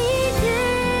목소리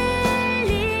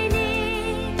들리니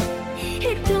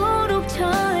이토록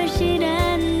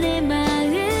절실한 내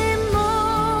마음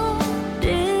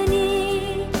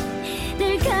모르니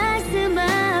늘 가슴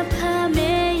아파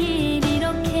매일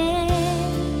이렇게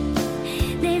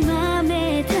내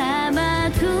맘에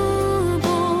담아두고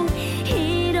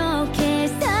이렇게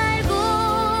살고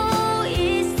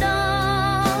있어.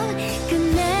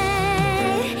 근데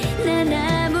난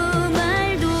아무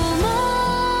말도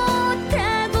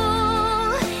못하고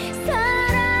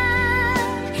사랑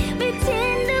미친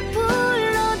듯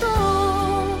불러도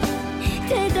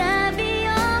대답이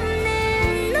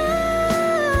없는 너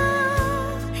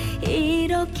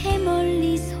이렇게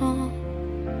멀리서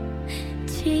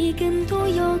지금도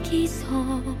여기서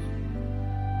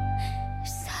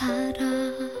살아.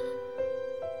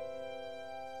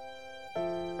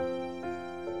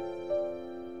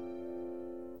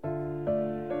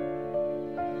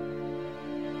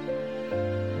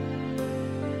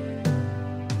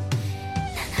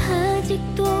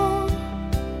 아직도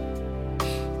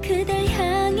그댈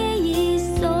향해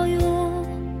있어요.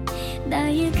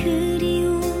 나의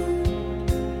그리움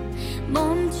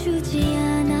멈추지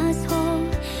않아서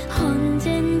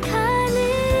언젠가는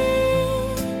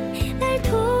날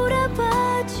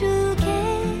돌아봐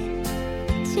주겠지만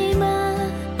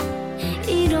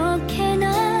이렇게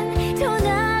난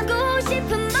전하고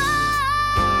싶은 말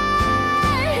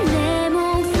내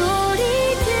목소리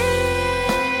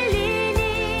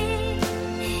들리니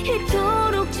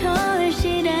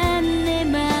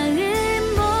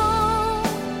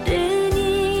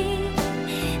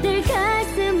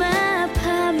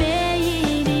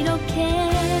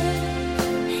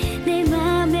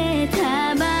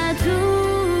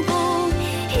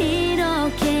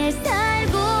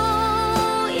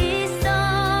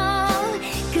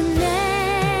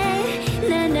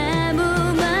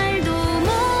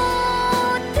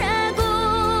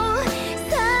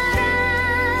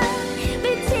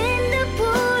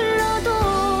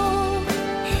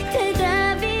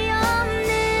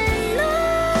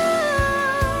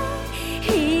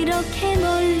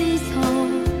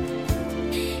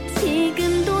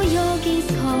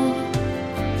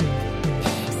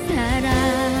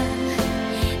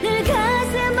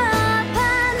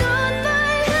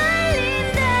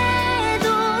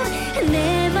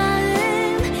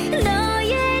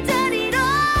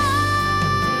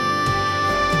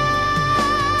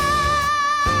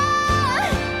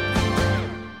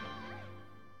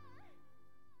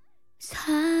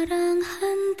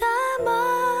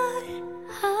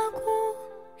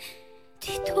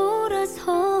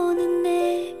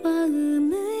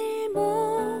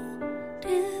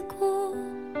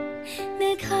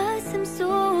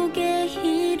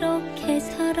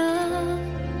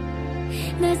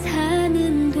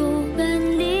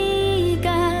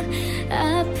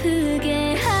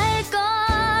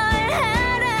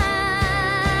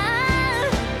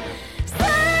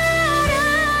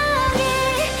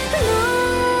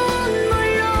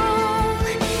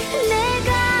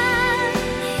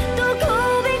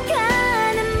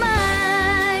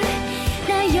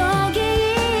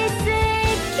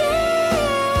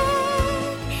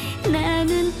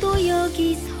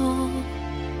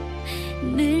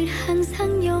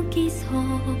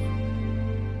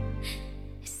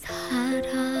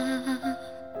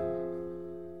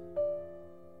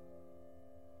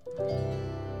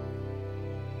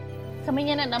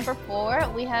at number 4,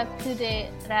 we have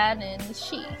그대라는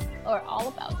시, or All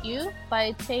About You,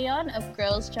 by Taeyeon of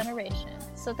Girls' Generation.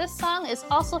 So this song is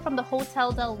also from the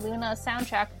Hotel Del Luna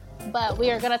soundtrack, but we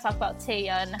are going to talk about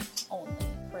Taeyeon only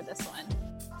for this one.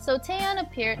 So Taeyeon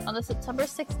appeared on the September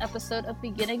 6th episode of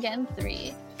Begin Again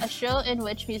 3, a show in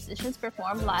which musicians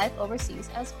perform live overseas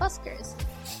as buskers.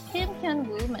 Kim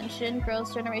Hyun-woo mentioned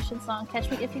Girls' Generation song Catch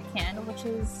Me If You Can, which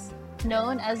is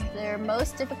known as their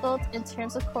most difficult in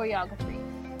terms of choreography.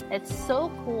 It's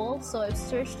so cool, so I've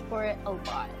searched for it a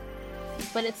lot.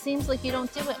 But it seems like you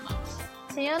don't do it much.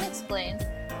 Taeyeon explained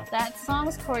that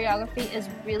song's choreography is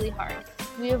really hard.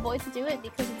 We avoid to do it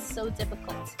because it's so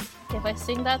difficult. If I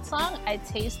sing that song, I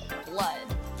taste blood.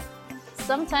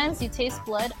 Sometimes you taste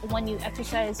blood when you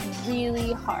exercise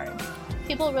really hard.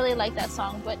 People really like that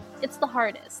song, but it's the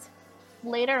hardest.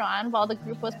 Later on, while the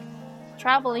group was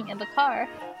traveling in the car,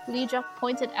 Lee Juk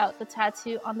pointed out the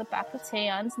tattoo on the back of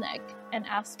Taeyeon's neck and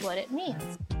asked what it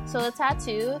means. So the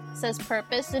tattoo says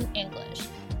purpose in English,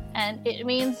 and it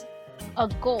means a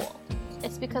goal.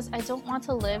 It's because I don't want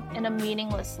to live in a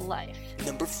meaningless life.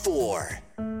 Number 4.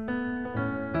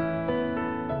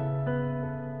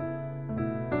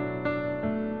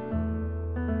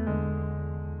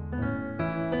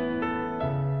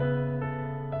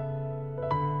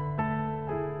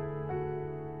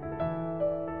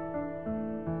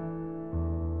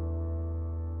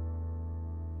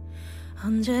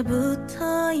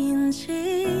 언제부터인지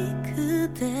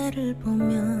그대를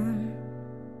보면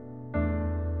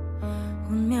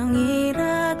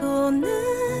운명이라고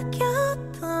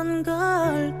느꼈던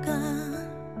걸까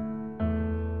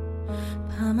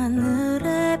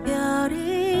밤하늘에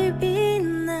별이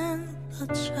빛난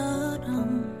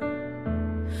것처럼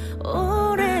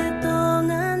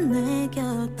오랫동안 내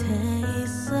곁에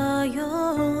있어요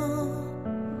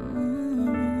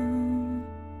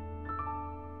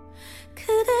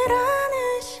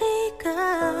그대라는 시가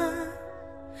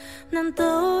난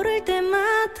떠오를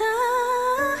때마다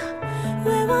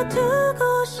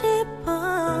외워두고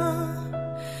싶어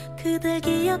그댈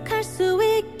기억할 수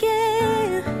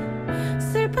있게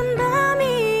슬픈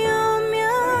밤이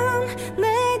오면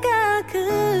내가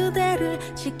그대를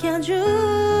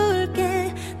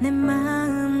지켜줄게 내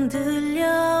마음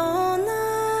들려오나요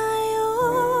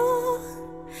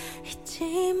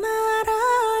잊지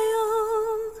말아요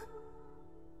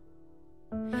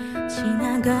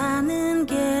지나가는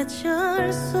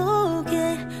계절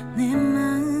속에 내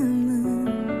마음은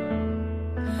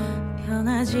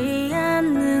변하지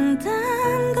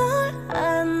않는단 걸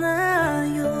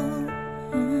알아요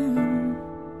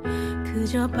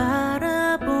그저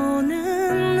바라보는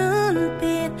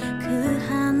눈빛 그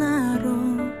하나로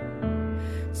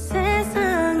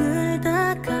세상을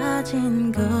다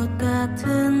가진 것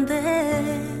같은데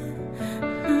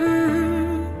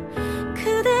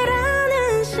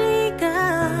그대라는 시가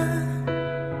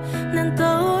난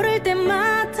떠오를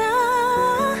때마다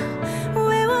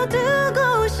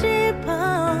외워두고 싶어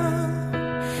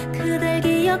그댈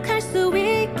기억할 수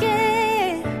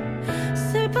있게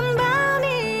슬픈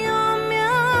밤이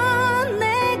오면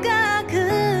내가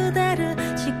그대를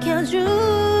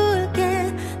지켜줄게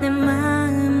내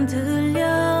마음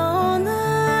들려오나요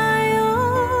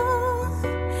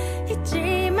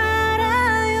잊지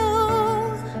말아요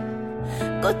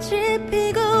꽃이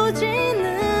피고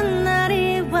지는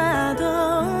날이 와도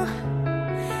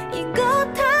이것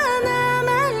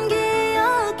하나만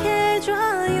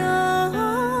기억해줘요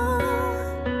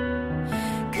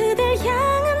그댈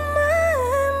향한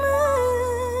마음을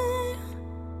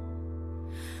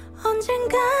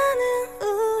언젠가는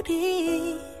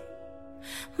우리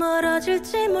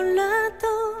멀어질지 몰라도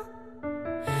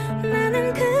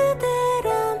나는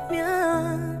그대라면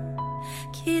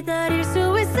기다릴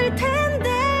수 있을 텐데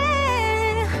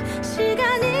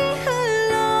시간이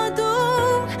흘러도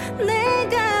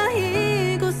내가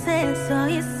이곳에 서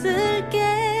있을게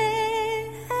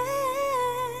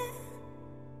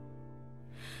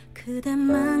그댄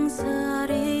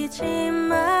망설이지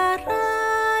말아요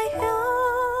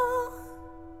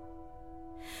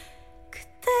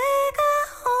그때가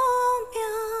오면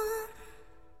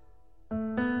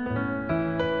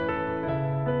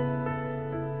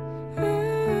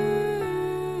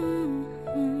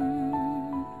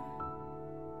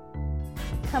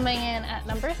Coming in at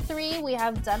number 3, we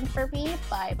have Done For Me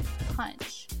by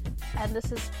Punch. And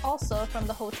this is also from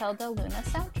the Hotel Del Luna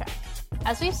soundtrack.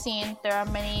 As we've seen, there are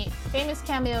many famous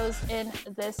cameos in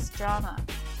this drama.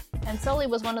 And Sully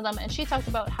was one of them, and she talked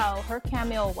about how her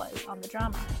cameo was on the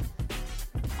drama.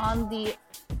 On the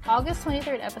August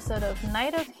 23rd episode of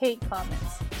Night of Hate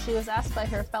Comments, she was asked by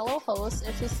her fellow hosts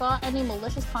if she saw any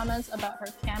malicious comments about her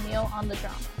cameo on the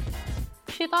drama.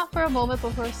 She She thought for a moment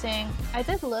before saying, I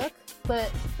did look,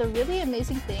 but the really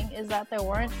amazing thing is that there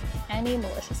weren't any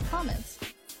malicious comments.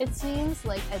 It seems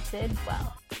like I did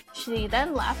well. She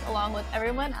then laughed along with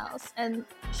everyone else, and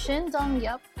Shin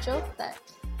Dong-yup joked that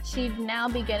she'd now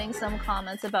be getting some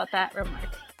comments about that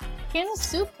remark. Kim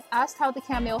Sook asked how the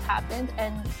cameo happened,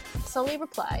 and Sully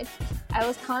replied, I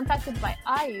was contacted by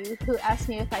IU, who asked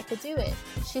me if I could do it.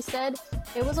 She said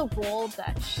it was a role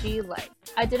that she liked.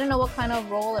 I didn't know what kind of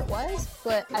role it was,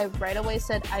 but I right away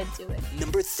said I'd do it.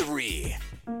 Number 3.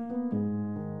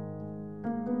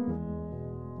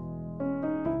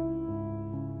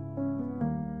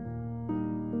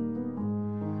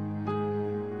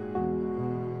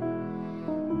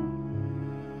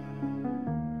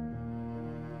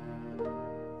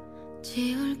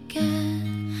 지울게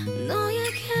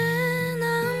너에게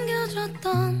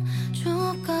남겨줬던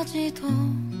추억까지도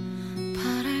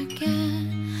바랄게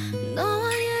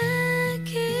너와의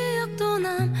기억도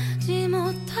남지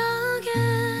못하게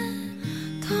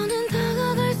더는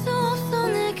다가갈 수 없어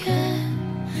내게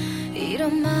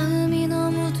이런 마음이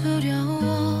너무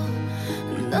두려워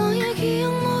너의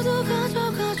기억 모두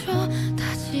가져가줘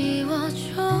다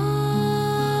지워줘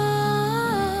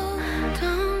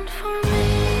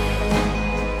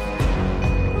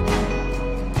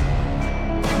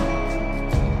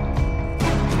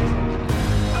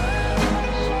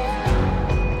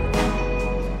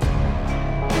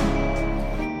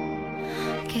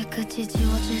깨끗이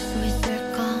지워질 수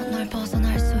있을까 널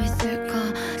벗어날 수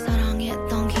있을까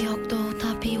사랑했던 기억도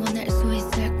다 비워낼 수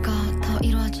있을까 더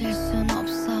이루어질 순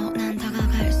없어 난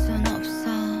다가갈 순 없어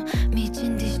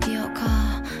미친 듯이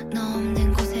뛰어가 너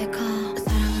없는 곳에 가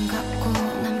사랑은 갖고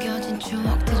남겨진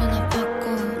추억들은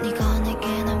아팠고 네가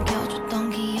내게 남겨줬던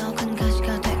기억은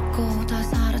가시가 됐고 다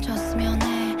사라졌으면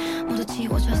해 모두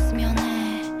지워졌으면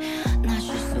해나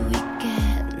쉴 수 있게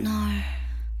널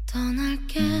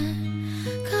떠날게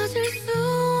가질 수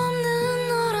없는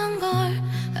너란 걸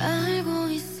알고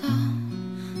있어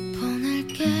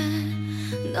보낼게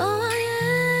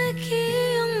너와의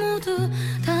기억 모두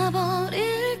다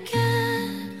버릴게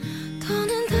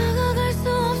더는 다가갈 수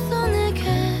없어 내게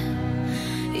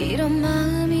이런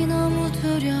마음이 너무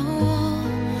두려워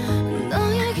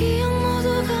너의 기억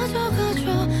모두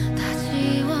가져가줘 다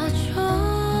지워줘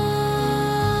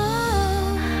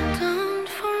Don't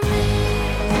for me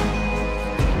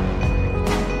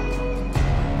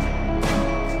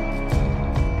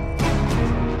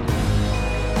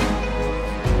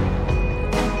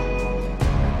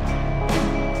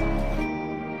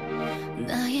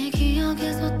나의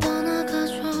기억에서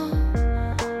떠나가줘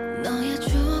너의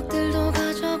추억들도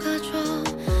가져가줘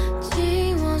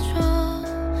지워줘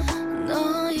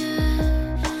너의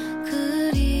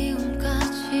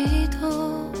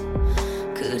그리움까지도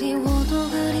그리워도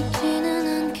그립지는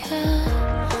않게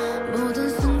모든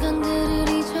순간들을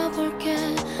잊어볼게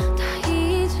다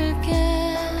잊을게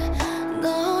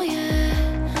너의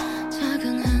작은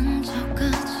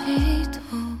흔적까지도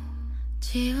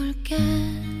지울게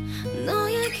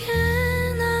너에게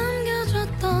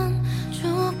남겨줬던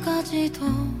추억까지도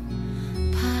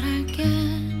바랄게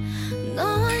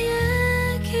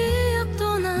너와의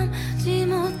기억도 남지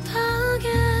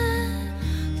못하게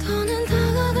더는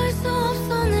다가갈 수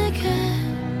없어 내게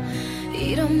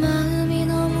이런 마음이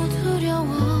너무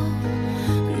두려워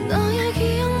너의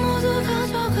기억 모두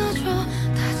가져가줘 다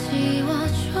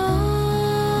지워줘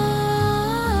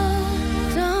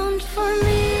Don't for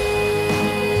me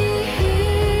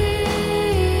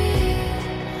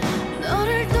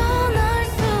너를 떠날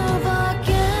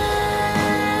수밖에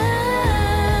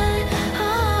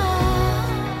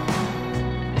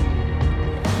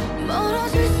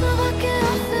멀어질 수밖에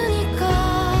없으니까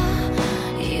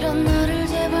이런 나를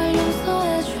제발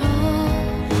용서해줘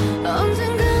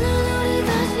언젠가는 우리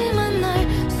다시 만날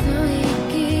수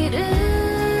있기를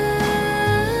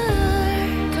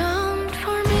Don't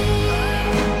for me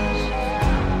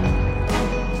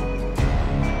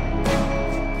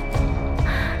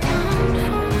Don't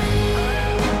for me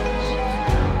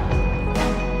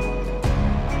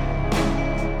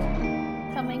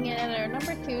Coming in at our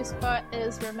number 2 spot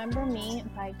is Remember Me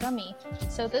by Gummy.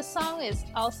 So this song is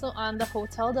also on the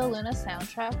Hotel de Luna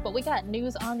soundtrack, but we got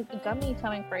news on Gummy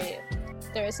coming for you.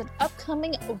 There is an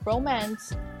upcoming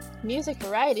romance music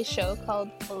variety show called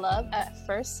Love at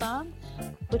First Song,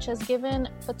 which has given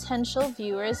potential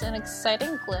viewers an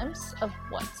exciting glimpse of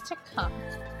what's to come.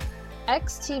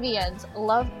 XTVN's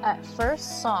Love at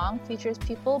First Song features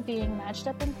people being matched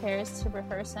up in pairs to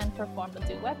rehearse and perform a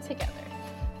duet together.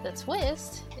 The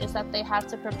twist is that they have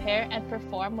to prepare and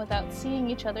perform without seeing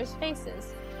each other's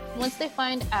faces. Once they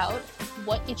find out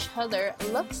what each other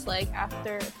looks like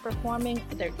after performing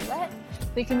their duet,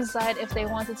 they can decide if they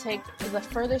want to take the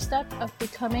further step of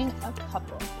becoming a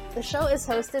couple. The show is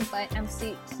hosted by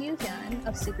MC Kyuhyun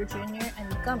of Super Junior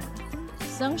and Gum.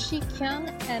 Sung Si-kyung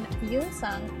and Yoon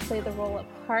Sang play the role of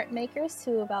heart makers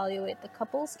to evaluate the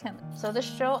couple's chemistry. So this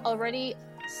show already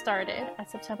started at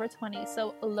September 20,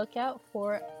 so look out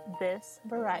for this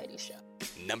variety show.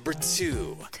 Number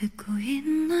 2. 듣고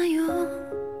있나요?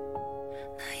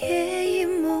 나의 이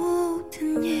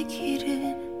모든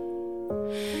얘기를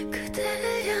그댈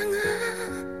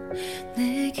향한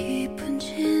내 깊은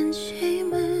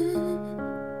진심은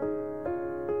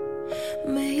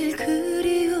매일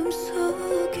그리움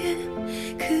속에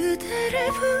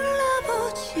그대를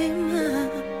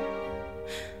불러보지만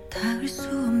닿을 수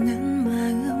없는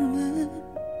마음은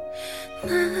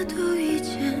나도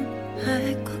이젠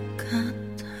알 것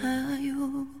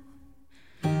같아요.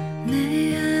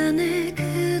 내 안에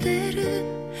그대를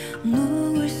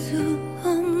놓을 수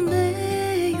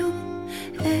없네요.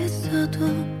 애써도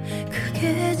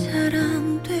그게 잘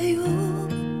안 돼요.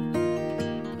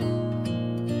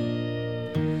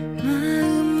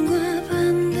 마음과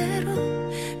반대로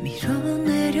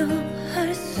밀어내려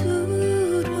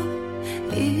할수록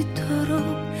이토록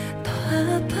더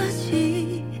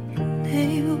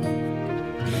아파지네요.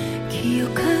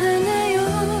 기억하나요?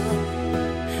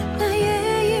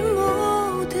 나의 이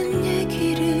모든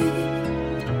얘기를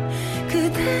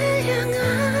그댈 향한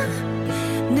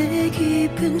내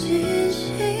깊은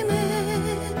진심은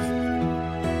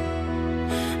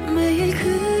매일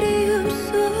그리움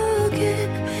속에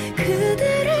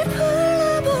그대를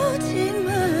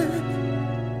불러보지만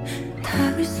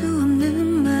닿을 수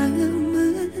없는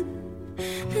마음은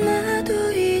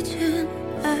나도 이젠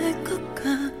알 것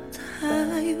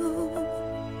같아요.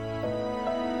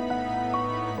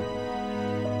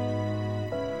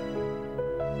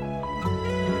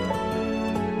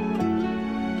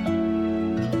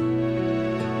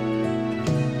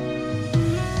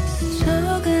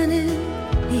 스쳐가는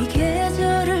이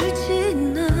계절을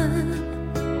지나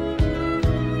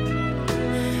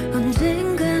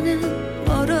언젠가는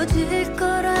멀어질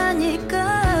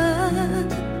거라니까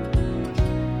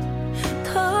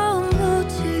더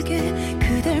무질게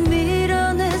그댈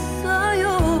밀어냈어요.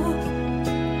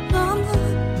 너무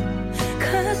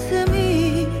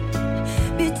가슴이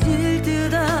미칠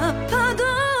듯 아파도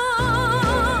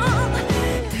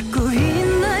듣고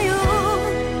있나요?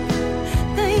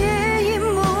 나의 이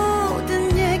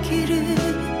모든 얘기를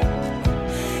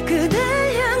그댈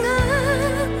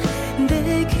향한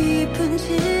내 깊은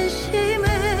진심을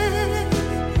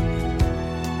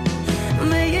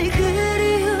매일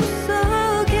그리움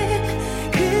속에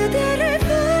그대를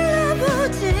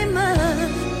불러보지만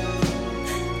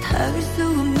닿을 수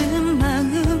없는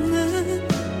마음은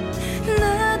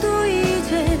나도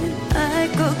이젠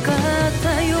알 것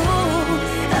같아요.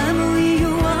 아무 이유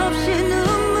없이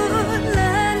눈물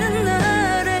나는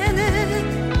날에는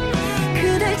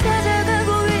그댈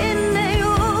찾아가고 있네요.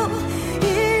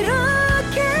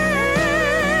 이렇게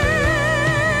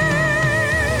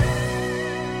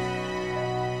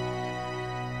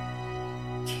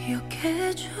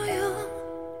기억해줘요.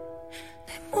 내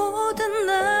모든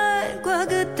날과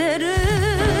그때를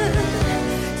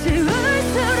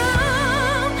지울수록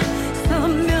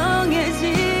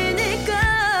선명해지니까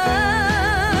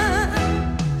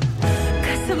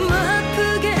가슴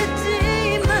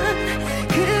아프겠지만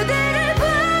그대를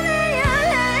보내야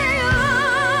해요.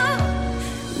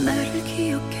 나를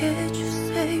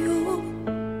기억해주세요.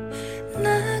 나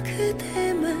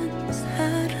그대만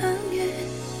사랑했음은.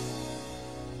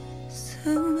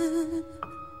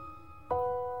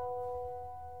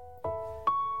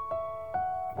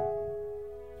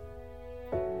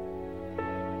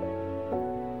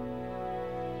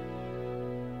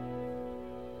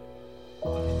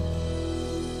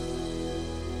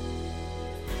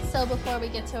 So before we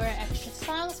get to our extra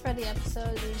songs for the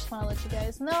episode, we just want to let you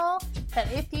guys know that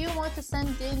if you want to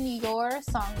send in your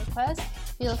song request,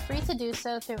 feel free to do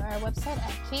so through our website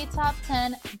at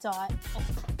ktop10.org.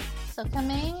 So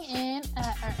coming in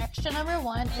at our extra number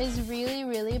 1 is Really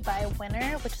Really by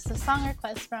Winner, which is a song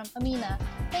request from Amina.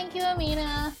 Thank you,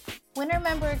 Amina. Winner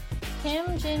member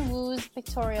Kim Jin-woo's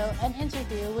pictorial and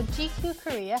interview with GQ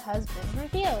Korea has been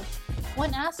revealed.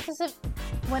 When asked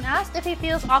if he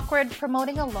feels awkward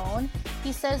promoting alone,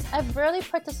 he says, "I've rarely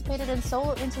participated in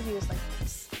solo interviews like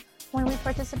this. When we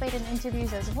participate in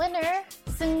interviews as Winner,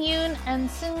 Seung-yoon and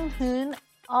Seung-hoon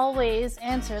always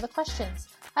answer the questions.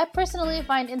 I personally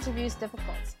find interviews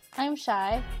difficult. I'm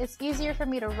shy. It's easier for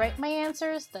me to write my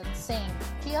answers than sing."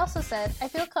 He also said, "I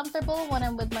feel comfortable when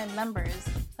I'm with my members.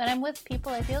 When I'm with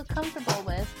people I feel comfortable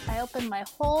with, I open my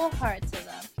whole heart to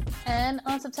them. And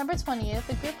on September 20th,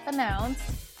 the group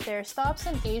announced their stops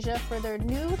in Asia for their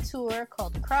new tour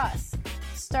called Cross,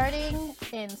 starting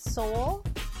in Seoul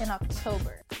in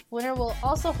October. Winter will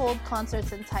also hold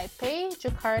concerts in Taipei,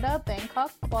 Jakarta,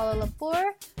 Bangkok, Kuala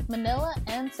Lumpur, Manila,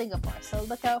 and Singapore. So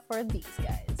look out for these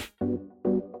guys.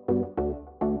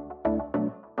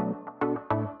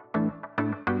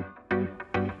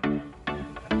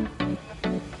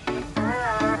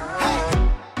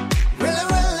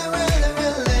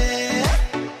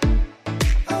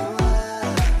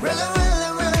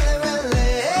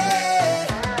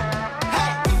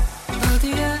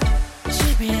 어디야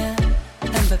집이야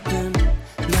한바꿈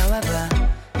나와봐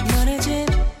너네 집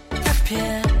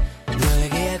앞이야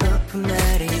너에게 하고픈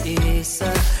말이 있어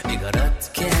이걸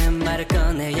어떻게 말을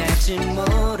꺼내야 할지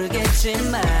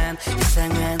모르겠지만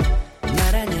이상한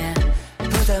말 아냐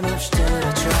부담 없이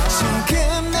들어줘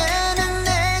지금 나는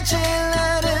내 제일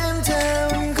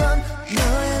아름다운 건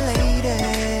너의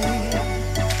lady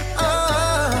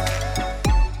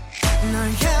널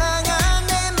향한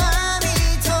내 맘이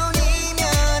돈이면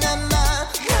아마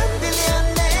난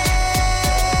빌렸네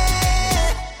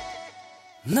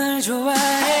널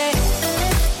좋아해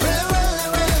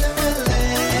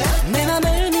내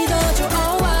맘을 믿어줘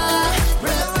oh,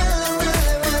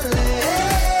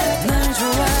 널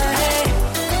좋아해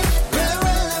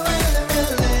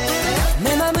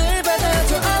내 맘을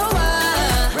받아줘 oh,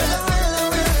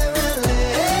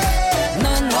 넌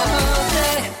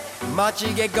어때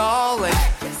멋지게 going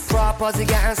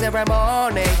프로포즈가 한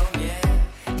세레모니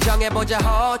정해보자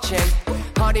호칭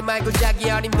허니 말고 자기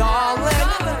어린 darling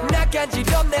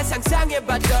나간지럽네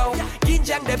상상해봐도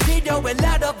긴장돼 필요해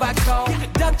lot of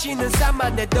alcohol 덩치는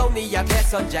산만해도 네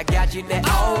앞에선 작아지네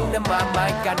oh 내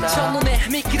맘만 가나 첫눈에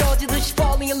미끄러지듯이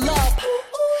falling in love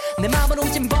내 맘을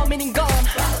훔친 범인인 건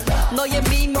너의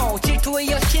미모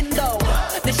질투의 여신도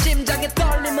내 심장에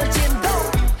떨림은 진도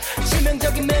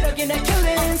치명적인 매력이 내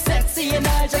killing 섹시해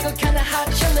날 자극하는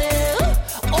hot chillin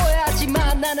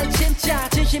오해하지마 나는 진짜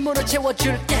진심으로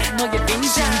채워줄게 너의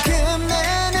인자 지금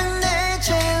나는 내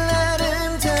제일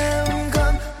아름다운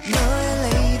건 너의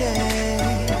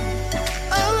lady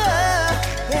oh,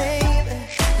 baby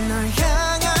널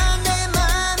향한 내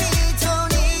맘이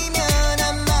돈이면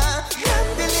아마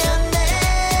난 빌렸네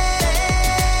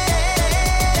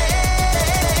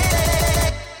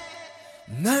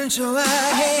널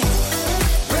좋아해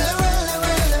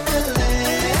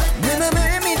내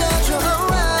맘을 믿어줘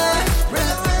oh,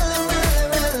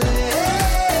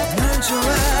 널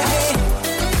좋아해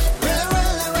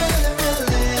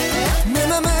내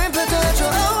맘을 받아줘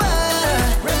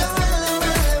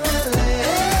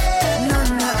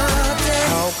넌 나 어때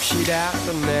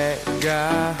혹시라도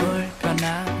내가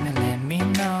볼거나 let me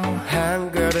know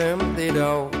한 걸음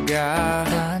뒤로 가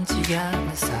단지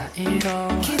않은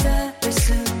사이로 기다릴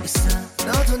수 있어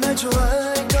너도 날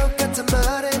좋아할 것 같아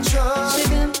말해줘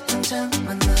지금 당장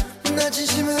만나 나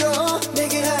진심으로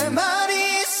내게 할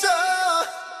말이 있어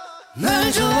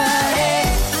널 좋아해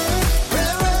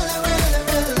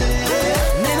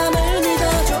내 맘을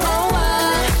믿어줘 oh,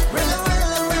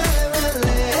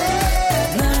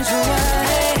 널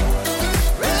좋아해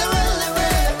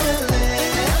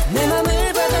내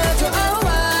맘을 받아줘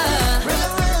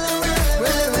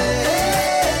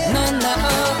넌 나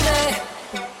어때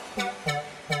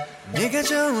네가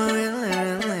좋아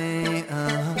really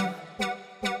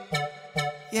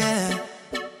yeah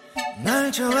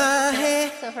널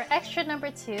좋아해 So for extra number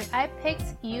 2, I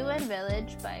picked UN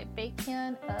Village by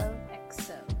Baekhyun of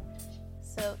EXO.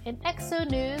 So in EXO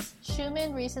news,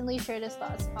 Xiumin recently shared his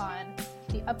thoughts on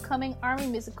the upcoming ARMY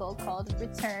musical called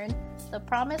Return, The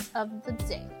Promise of the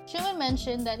Day. Xiumin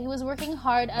mentioned that he was working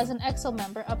hard as an EXO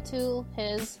member up to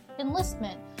his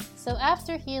enlistment. So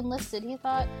after he enlisted, he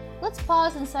thought, let's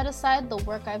pause and set aside the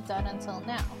work I've done until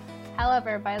now.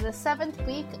 However, by the 7th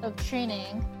week of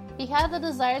training, he had the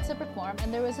desire to perform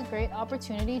and there was a great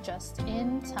opportunity just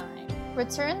in time.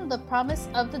 Return, The Promise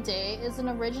of the Day is an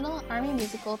original ARMY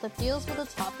musical that deals with the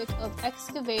topic of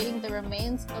excavating the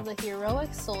remains of the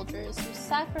heroic soldiers who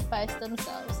sacrificed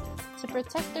themselves to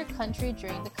protect their country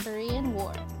during the Korean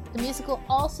War. The musical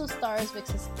also stars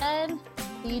Vixis N,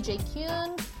 Lee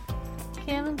Jae-kyun,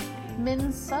 Kim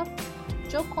Min-suk,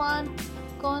 Jo Kwon,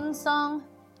 Gon Sung,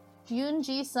 Yoon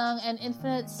Ji-sung, and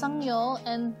Infinite Sung-yeol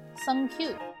and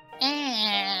Sung-kyu.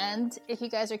 And if you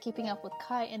guys are keeping up with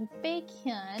Kai and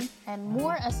Baekhyun, and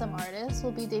more SM artists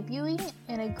will be debuting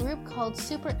in a group called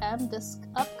Super M this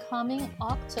upcoming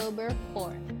October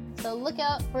 4th. So look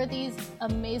out for these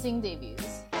amazing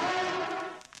debuts.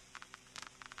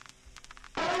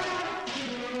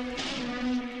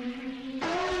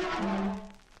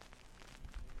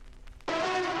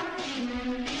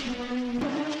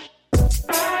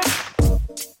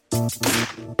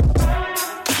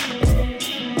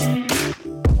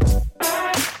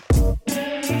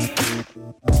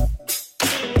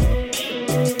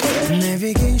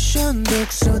 내비게이션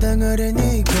독서당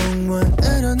어른이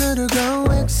공원으로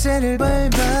누르고 엑셀을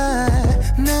밟아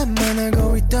나만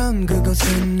알고 있던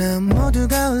그곳은 난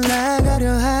모두가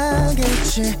올라가려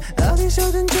하겠지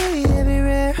어디서든지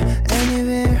everywhere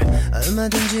anywhere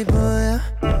얼마든지 보여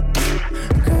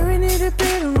Girl we need a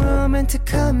bit of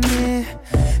romantic함이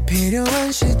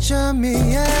필요한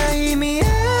시점이야 이미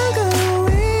알고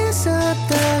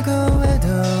있었다고 해도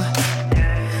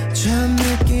처음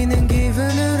느끼는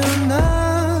기분으로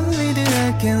널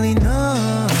위대하게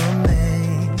리노메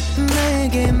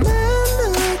나에게만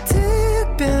더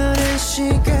특별한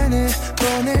시간을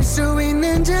보낼 수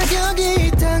있는 자격이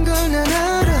있단 걸 난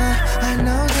알아 I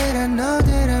know that I know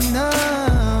that I'm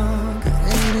not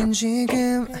그날은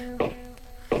지금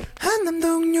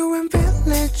한남동요한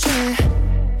빌리지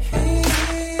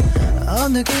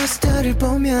어느 게스트를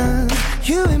보면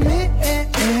You and me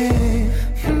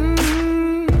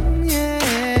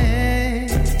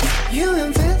You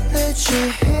and village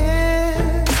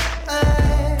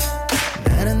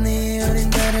나는 네 어린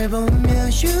달을 보며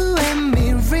You and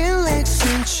me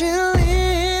relaxing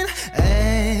chilling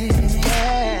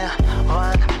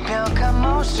완벽한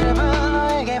모습은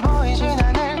너에게 보이진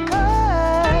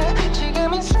않을까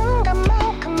지금 이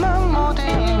순간만큼만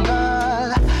모든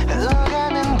걸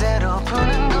흘러가는 대로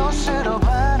푸는 곳으로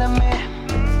바람이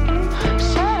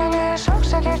사랑을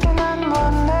속삭일 때 난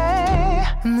원해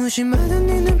무심하던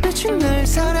네 눈빛이 날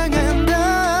사랑한다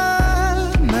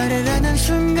말을 안 한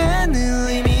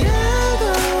순간을 이미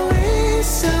알고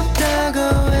있었다고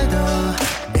해도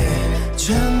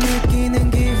처음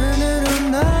느끼는 기분으로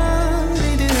널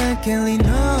리드하게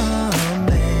리노메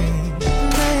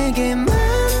나에게만 더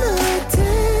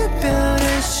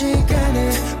특별한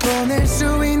시간을 보낼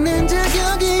수 있는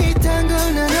자격이 있단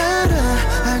걸 난 알아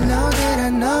I know that I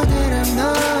know that I'm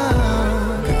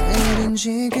not 그날은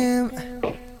지금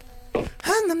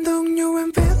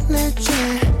한남동요한 빌리지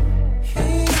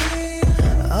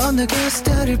어느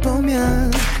게스트를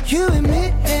보면 You and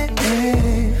me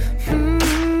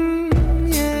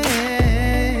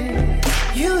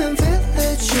You and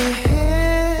village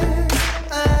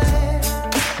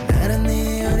나는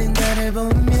네 어린 달을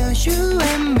보며 You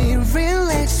and me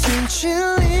relaxing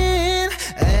chilling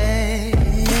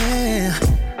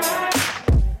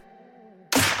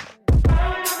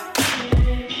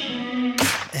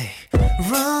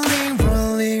Rolling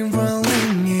rolling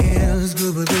rolling hills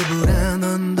구불구불한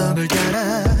언덕을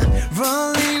따라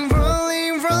Rolling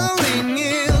rolling rolling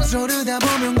hills 오르다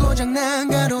보면 고장난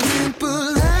가로등불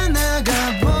하나가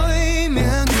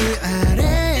보이면 그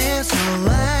아래에서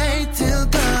light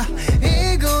더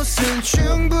이곳은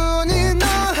충분히 너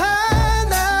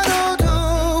하나로도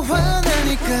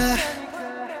환하니까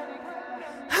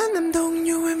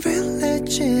한남동요한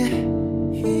village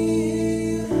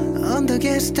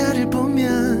언덕에 스타를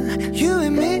보면 You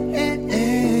and me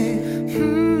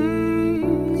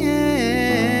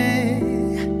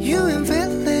You and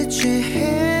village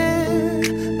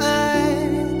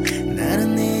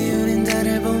나는 네 어린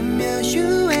달을 보며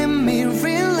You and me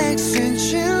relaxing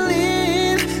chilling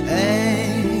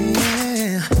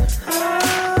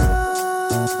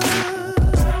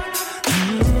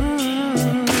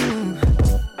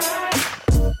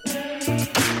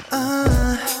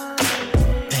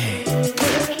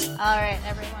Alright,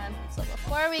 everyone. So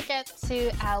before we get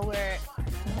to our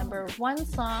number one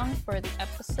song for the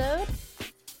episode,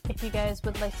 if you guys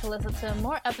would like to listen to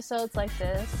more episodes like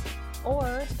this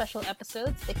or special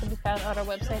episodes, they can be found on our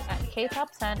website at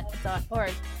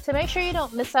ktop10.org. To make sure you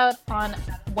don't miss out on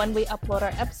when we upload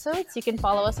our episodes, you can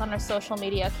follow us on our social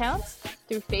media accounts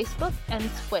through Facebook and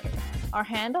Twitter. Our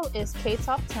handle is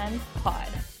ktop10pod.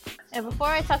 And before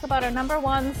I talk about our number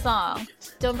one song,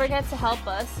 don't forget to help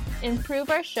us improve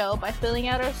our show by filling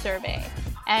out our survey.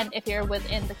 And if you're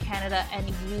within the Canada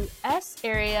and US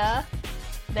area,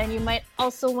 then you might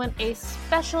also win a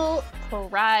special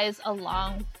prize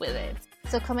along with it.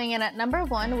 So coming in at number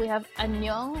one, we have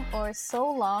Annyeong or So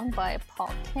Long by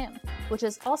Paul Kim, which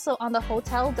is also on the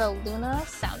Hotel Del Luna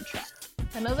soundtrack.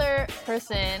 Another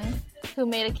person who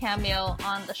made a cameo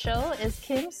on the show is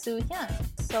Kim Soo-hyun.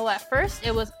 So at first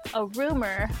it was a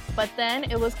rumor, but then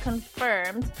it was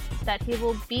confirmed that he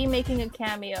will be making a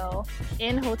cameo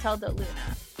in Hotel Del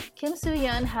Luna. Kim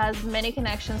Soo-hyun has many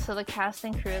connections to the cast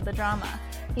and crew of the drama.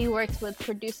 He worked with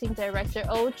producing director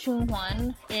Oh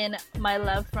Chung-hwan in My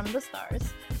Love from the Stars,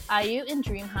 IU in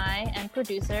Dream High and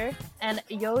producer, and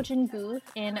Yo Jin-gu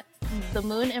in The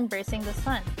Moon Embracing the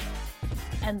Sun.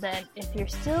 And then if you're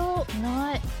still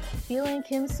not feeling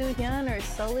Kim Soo-hyun or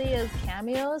Sully as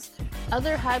cameos,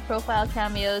 other high-profile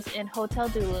cameos in Hotel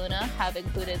Del Luna have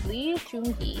included Lee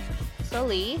Jung-hee,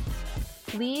 Sully,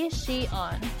 Lee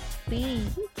Shi-on, Lee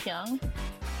Hee-kyung,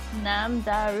 Nam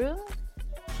Da-roon,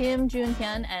 Kim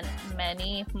Joon-hyun, and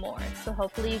many more. So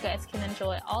hopefully you guys can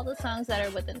enjoy all the songs that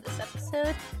are within this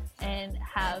episode and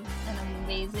have an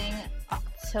amazing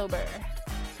October.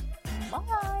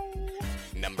 Bye!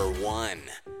 Number 1.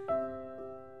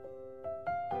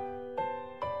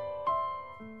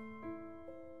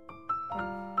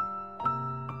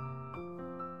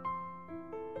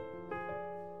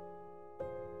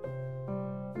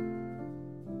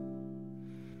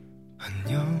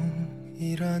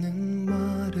 안녕이라는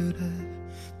말을 해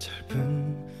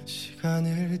짧은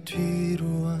시간을 뒤로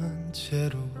한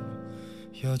채로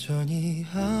여전히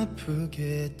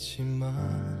아프겠지만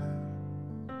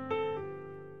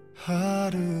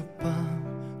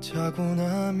하룻밤 자고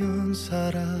나면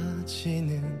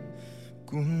사라지는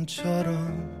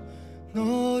꿈처럼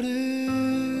너를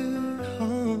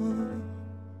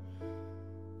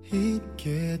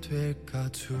잊게 될까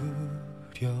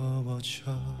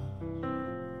두려워져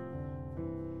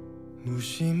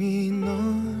무심히 널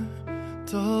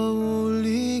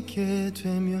떠올리게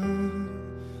되면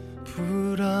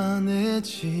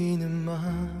불안해지는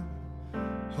맘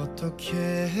어떻게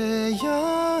해야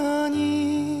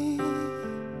하니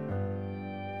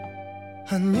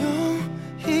안녕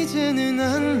이제는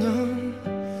안녕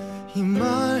이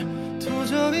말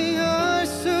도저히 할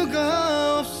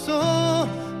수가 없어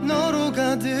너로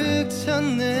가득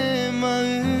찬 내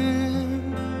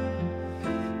마음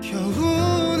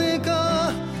겨우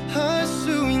내가 할 수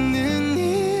있는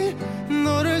일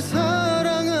너를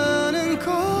사랑하는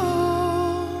것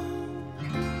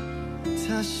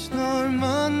다시 널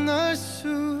만날 수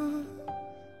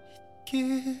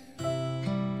있길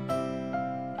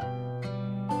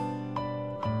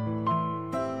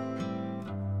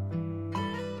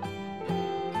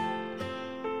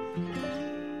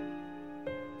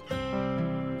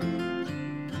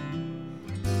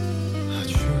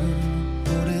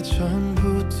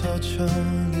전부터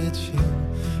정해진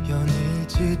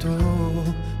연일지도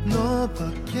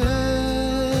너밖에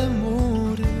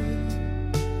모를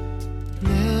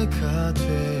내가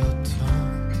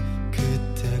되었던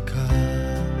그때가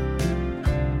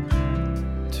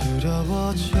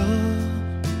두려워져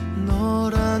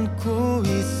널 안고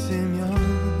있으면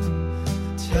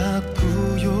자꾸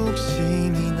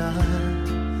욕심이 나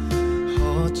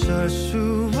어쩔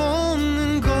수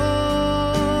없는 걸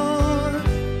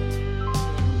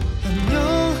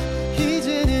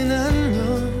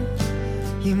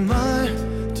이 말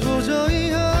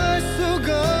도저히 할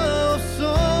수가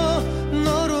없어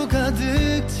너로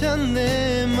가득 찬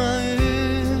내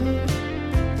마음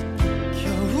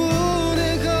겨우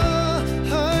내가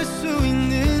할 수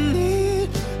있는 일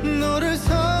너를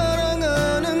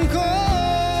사랑하는 것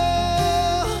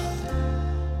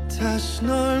다시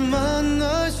널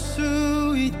만날 수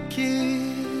있길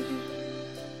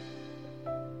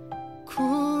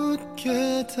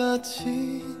굳게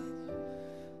닫힌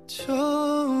저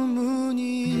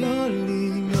문이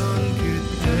열리면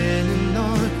그때는 널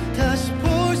다시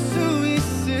볼 수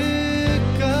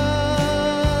있을까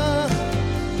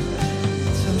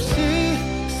잠시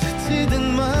스치듯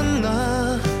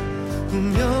만나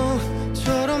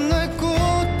운명처럼 날 꽃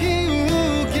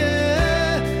피우게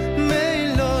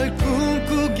매일 널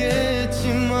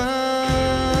꿈꾸겠지만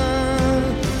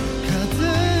가득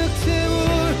채울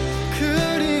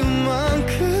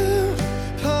그리움만큼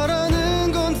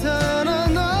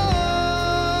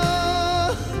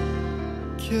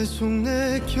계속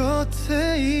내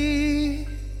곁에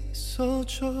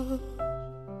있어줘